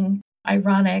self-deprecating,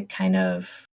 ironic, kind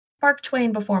of Mark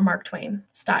Twain before Mark Twain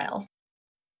style.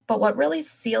 But what really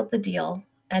sealed the deal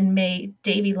and made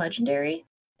Davy legendary,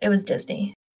 it was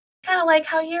Disney. Kind of like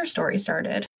how your story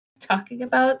started, talking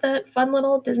about that fun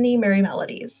little Disney Merry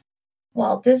Melodies.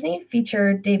 Well, Disney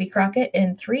featured Davy Crockett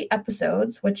in 3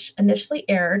 episodes, which initially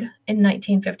aired in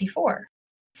 1954.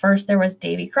 First, there was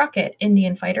Davy Crockett,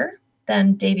 Indian Fighter,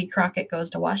 then Davy Crockett Goes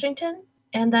to Washington,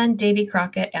 and then Davy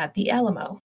Crockett at the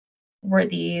Alamo. Were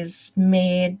these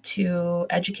made to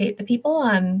educate the people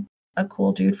on a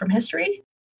cool dude from history?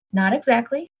 Not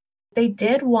exactly. They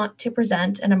did want to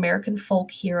present an American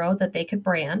folk hero that they could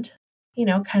brand.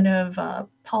 kind of a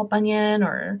Paul Bunyan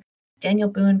or Daniel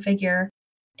Boone figure.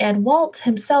 And Walt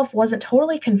himself wasn't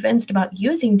totally convinced about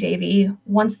using Davy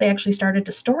once they actually started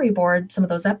to storyboard some of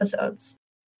those episodes.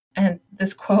 And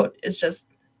this quote is just,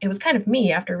 it was kind of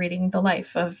me after reading the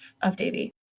life of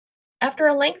Davy. After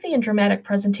a lengthy and dramatic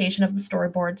presentation of the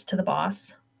storyboards to the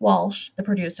boss, Walsh, the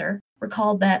producer,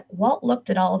 recalled that Walt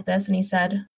looked at all of this and he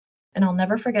said, and I'll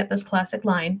never forget this classic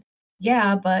line,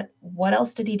 "Yeah, but what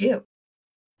else did he do?"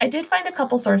 I did find a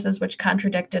couple sources which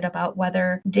contradicted about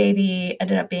whether Davy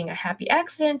ended up being a happy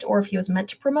accident or if he was meant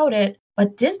to promote it,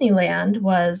 but Disneyland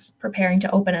was preparing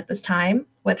to open at this time,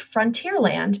 with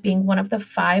Frontierland being one of the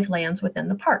 5 lands within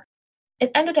the park.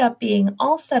 It ended up being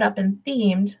all set up and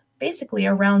themed basically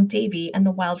around Davy and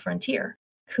the Wild Frontier.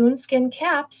 Coonskin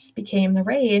caps became the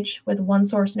rage, with one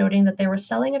source noting that they were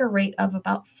selling at a rate of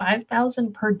about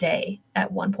 5,000 per day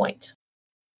at one point.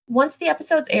 Once the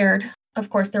episodes aired, of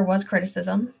course, there was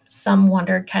criticism. Some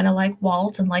wondered, kind of like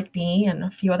Walt and like me and a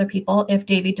few other people, if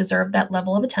Davy deserved that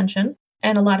level of attention.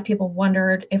 And a lot of people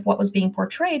wondered if what was being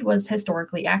portrayed was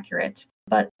historically accurate.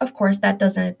 But of course, that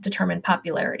doesn't determine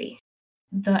popularity.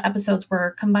 The episodes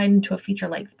were combined into a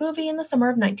feature-length movie in the summer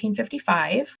of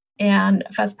 1955, and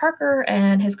Fess Parker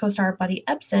and his co-star Buddy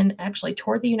Ebsen actually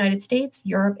toured the United States,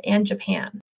 Europe, and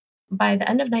Japan. By the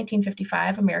end of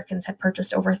 1955, Americans had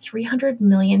purchased over $300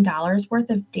 million worth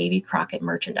of Davy Crockett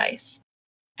merchandise.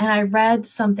 And I read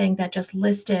something that just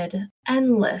listed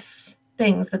endless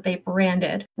things that they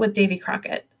branded with Davy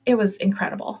Crockett. It was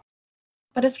incredible.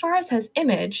 But as far as his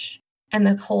image and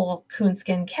the whole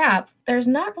coonskin cap, there's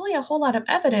not really a whole lot of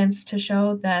evidence to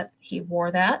show that he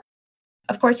wore that.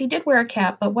 Of course, he did wear a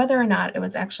cap, but whether or not it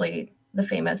was actually the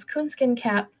famous coonskin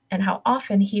cap and how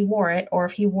often he wore it, or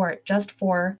if he wore it just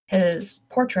for his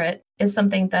portrait, is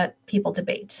something that people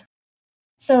debate.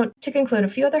 So, to conclude, a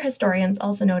few other historians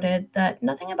also noted that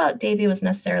nothing about Davy was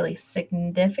necessarily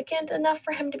significant enough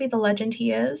for him to be the legend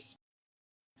he is.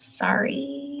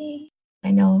 Sorry.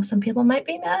 I know some people might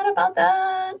be mad about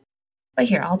that. But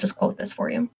here, I'll just quote this for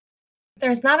you.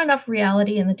 There is not enough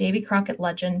reality in the Davy Crockett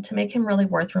legend to make him really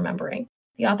worth remembering.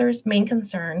 The author's main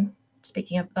concern,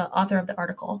 speaking of the author of the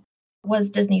article,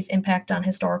 was Disney's impact on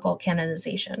historical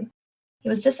canonization. He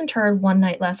was disinterred one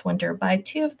night last winter by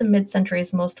 2 of the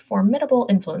mid-century's most formidable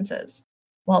influences,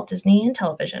 Walt Disney and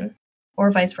television,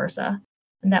 or vice versa,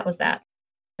 and that was that.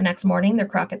 The next morning, the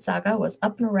Crockett saga was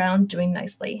up and around doing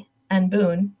nicely, and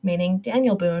Boone, meaning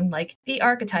Daniel Boone, like the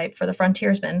archetype for the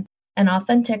frontiersman, an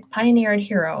authentic pioneer and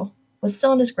hero, was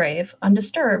still in his grave,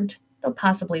 undisturbed, though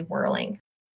possibly whirling.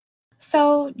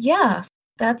 So, yeah,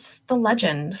 that's the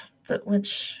legend,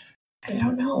 which I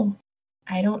don't know.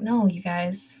 I don't know, you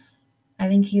guys. I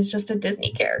think he's just a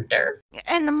Disney character.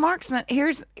 And the marksman,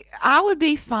 I would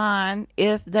be fine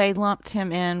if they lumped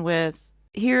him in with,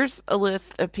 here's a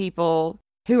list of people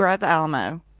who are at the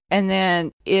Alamo. And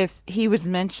then if he was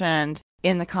mentioned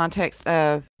in the context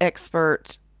of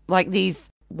expert, like these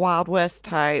Wild West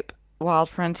type, Wild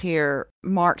Frontier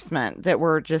marksmen that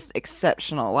were just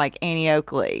exceptional, like Annie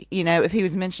Oakley, if he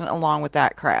was mentioned along with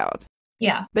that crowd.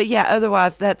 Yeah. But yeah,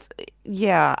 otherwise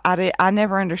I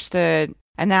never understood,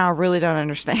 and now I really don't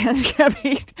understand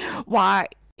why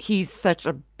he's such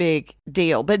a big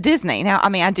deal. But Disney, now,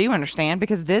 I do understand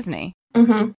because Disney.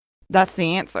 Mm-hmm. That's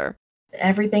the answer.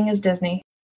 Everything is Disney.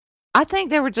 I think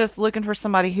they were just looking for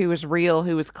somebody who was real,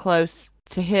 who was close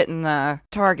to hitting the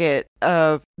target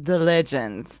of the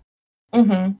legends.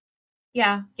 Mm-hmm.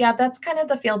 Yeah, that's kind of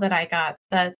the feel that I got.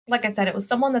 That, like I said, it was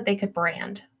someone that they could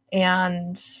brand.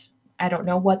 And I don't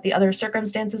know what the other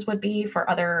circumstances would be for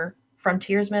other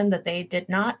frontiersmen that they did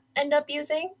not end up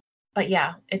using. But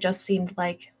yeah, it just seemed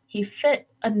like he fit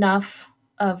enough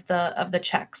of the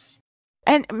checks.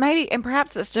 And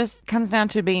perhaps it just comes down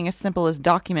to being as simple as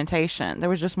documentation. There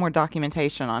was just more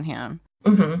documentation on him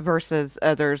versus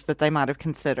others that they might have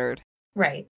considered.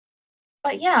 Right.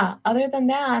 But yeah, other than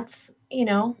that,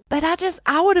 But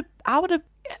I would have,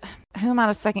 who am I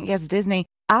to second guess Disney?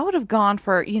 I would have gone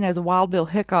for, the Wild Bill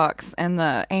Hickoks and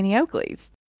the Annie Oakleys.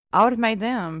 I would have made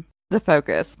them the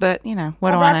focus, but,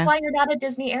 what do I know? That's why you're not a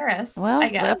Disney heiress, well, I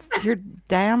guess. You're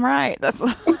damn right.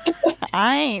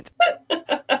 I ain't.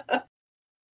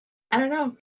 I don't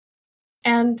know.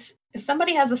 And if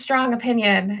somebody has a strong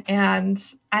opinion and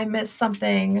I missed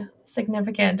something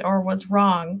significant or was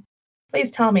wrong,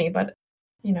 please tell me. But,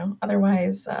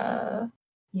 otherwise,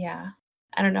 yeah,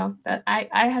 I don't know. That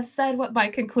I have said what my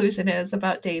conclusion is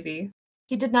about Davy.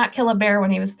 He did not kill a bear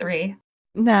when he was 3.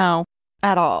 No,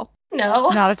 at all. No.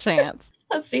 Not a chance.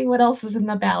 Let's see what else is in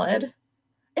the ballad.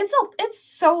 It's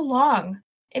so long.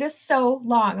 It is so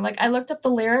long. Like, I looked up the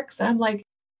lyrics and I'm like,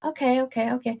 okay.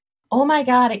 Oh my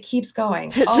God, it keeps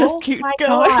going. It oh just keeps my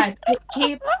going. God, it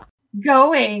keeps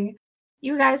going.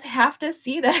 You guys have to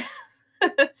see this.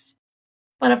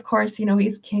 But of course,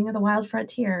 he's king of the wild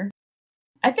frontier.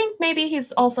 I think maybe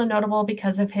he's also notable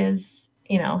because of his,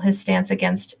 his stance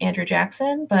against Andrew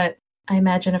Jackson, but I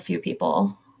imagine a few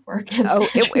people were against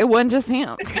Andrew. It wasn't just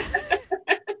him.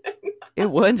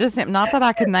 It wasn't just him. Not that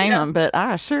I could name him, but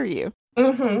I assure you.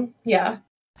 Mm-hmm. Yeah.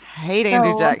 Hate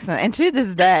Andrew Jackson. And to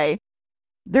this day,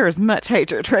 there is much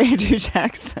hatred for Andrew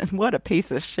Jackson. What a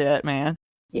piece of shit, man.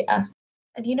 Yeah.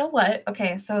 And you know what?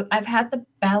 Okay, so I've had the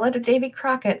Ballad of Davy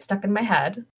Crockett stuck in my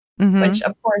head, which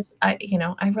of course I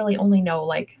really only know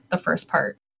like the first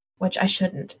part, which I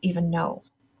shouldn't even know.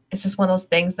 It's just one of those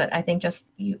things that I think just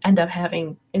you end up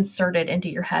having inserted into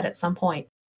your head at some point.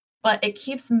 But it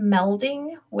keeps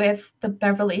melding with the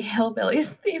Beverly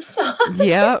Hillbillies theme song.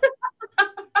 Yep.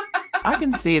 I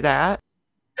can see that.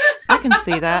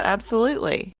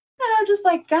 Absolutely. And I'm just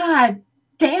like, God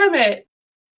damn it.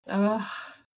 Oh,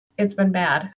 it's been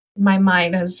bad. My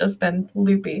mind has just been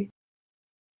loopy.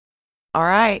 All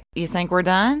right. You think we're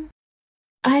done?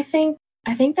 I think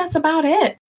that's about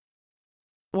it.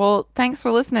 Well, thanks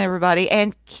for listening, everybody.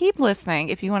 And keep listening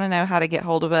if you want to know how to get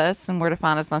hold of us and where to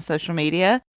find us on social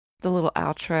media. The little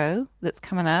outro that's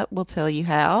coming up will tell you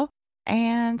how.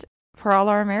 And for all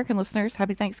our American listeners,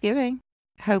 happy Thanksgiving.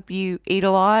 Hope you eat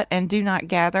a lot and do not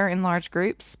gather in large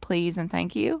groups, please and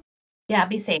thank you. Yeah,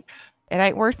 be safe. It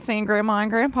ain't worth seeing Grandma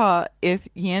and Grandpa if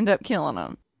you end up killing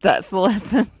them. That's the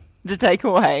lesson to take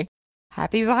away.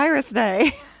 Happy Virus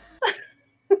Day.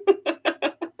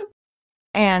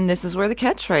 And this is where the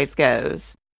catchphrase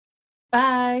goes.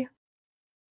 Bye.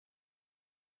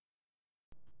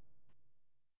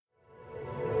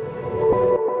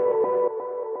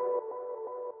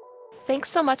 Thanks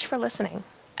so much for listening.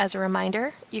 As a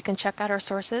reminder, you can check out our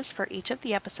sources for each of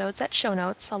the episodes at show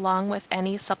notes, along with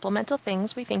any supplemental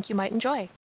things we think you might enjoy.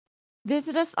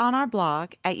 Visit us on our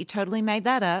blog at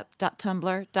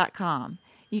youtotallymadethatup.tumblr.com.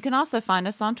 You can also find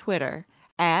us on Twitter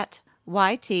at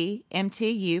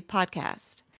YTMTU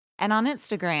Podcast and on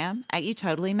Instagram at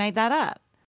YouTotallyMadeThatUp.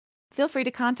 Feel free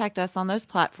to contact us on those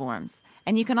platforms,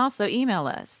 and you can also email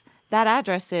us. That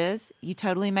address is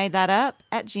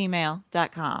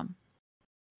youtotallymadethatup@gmail.com.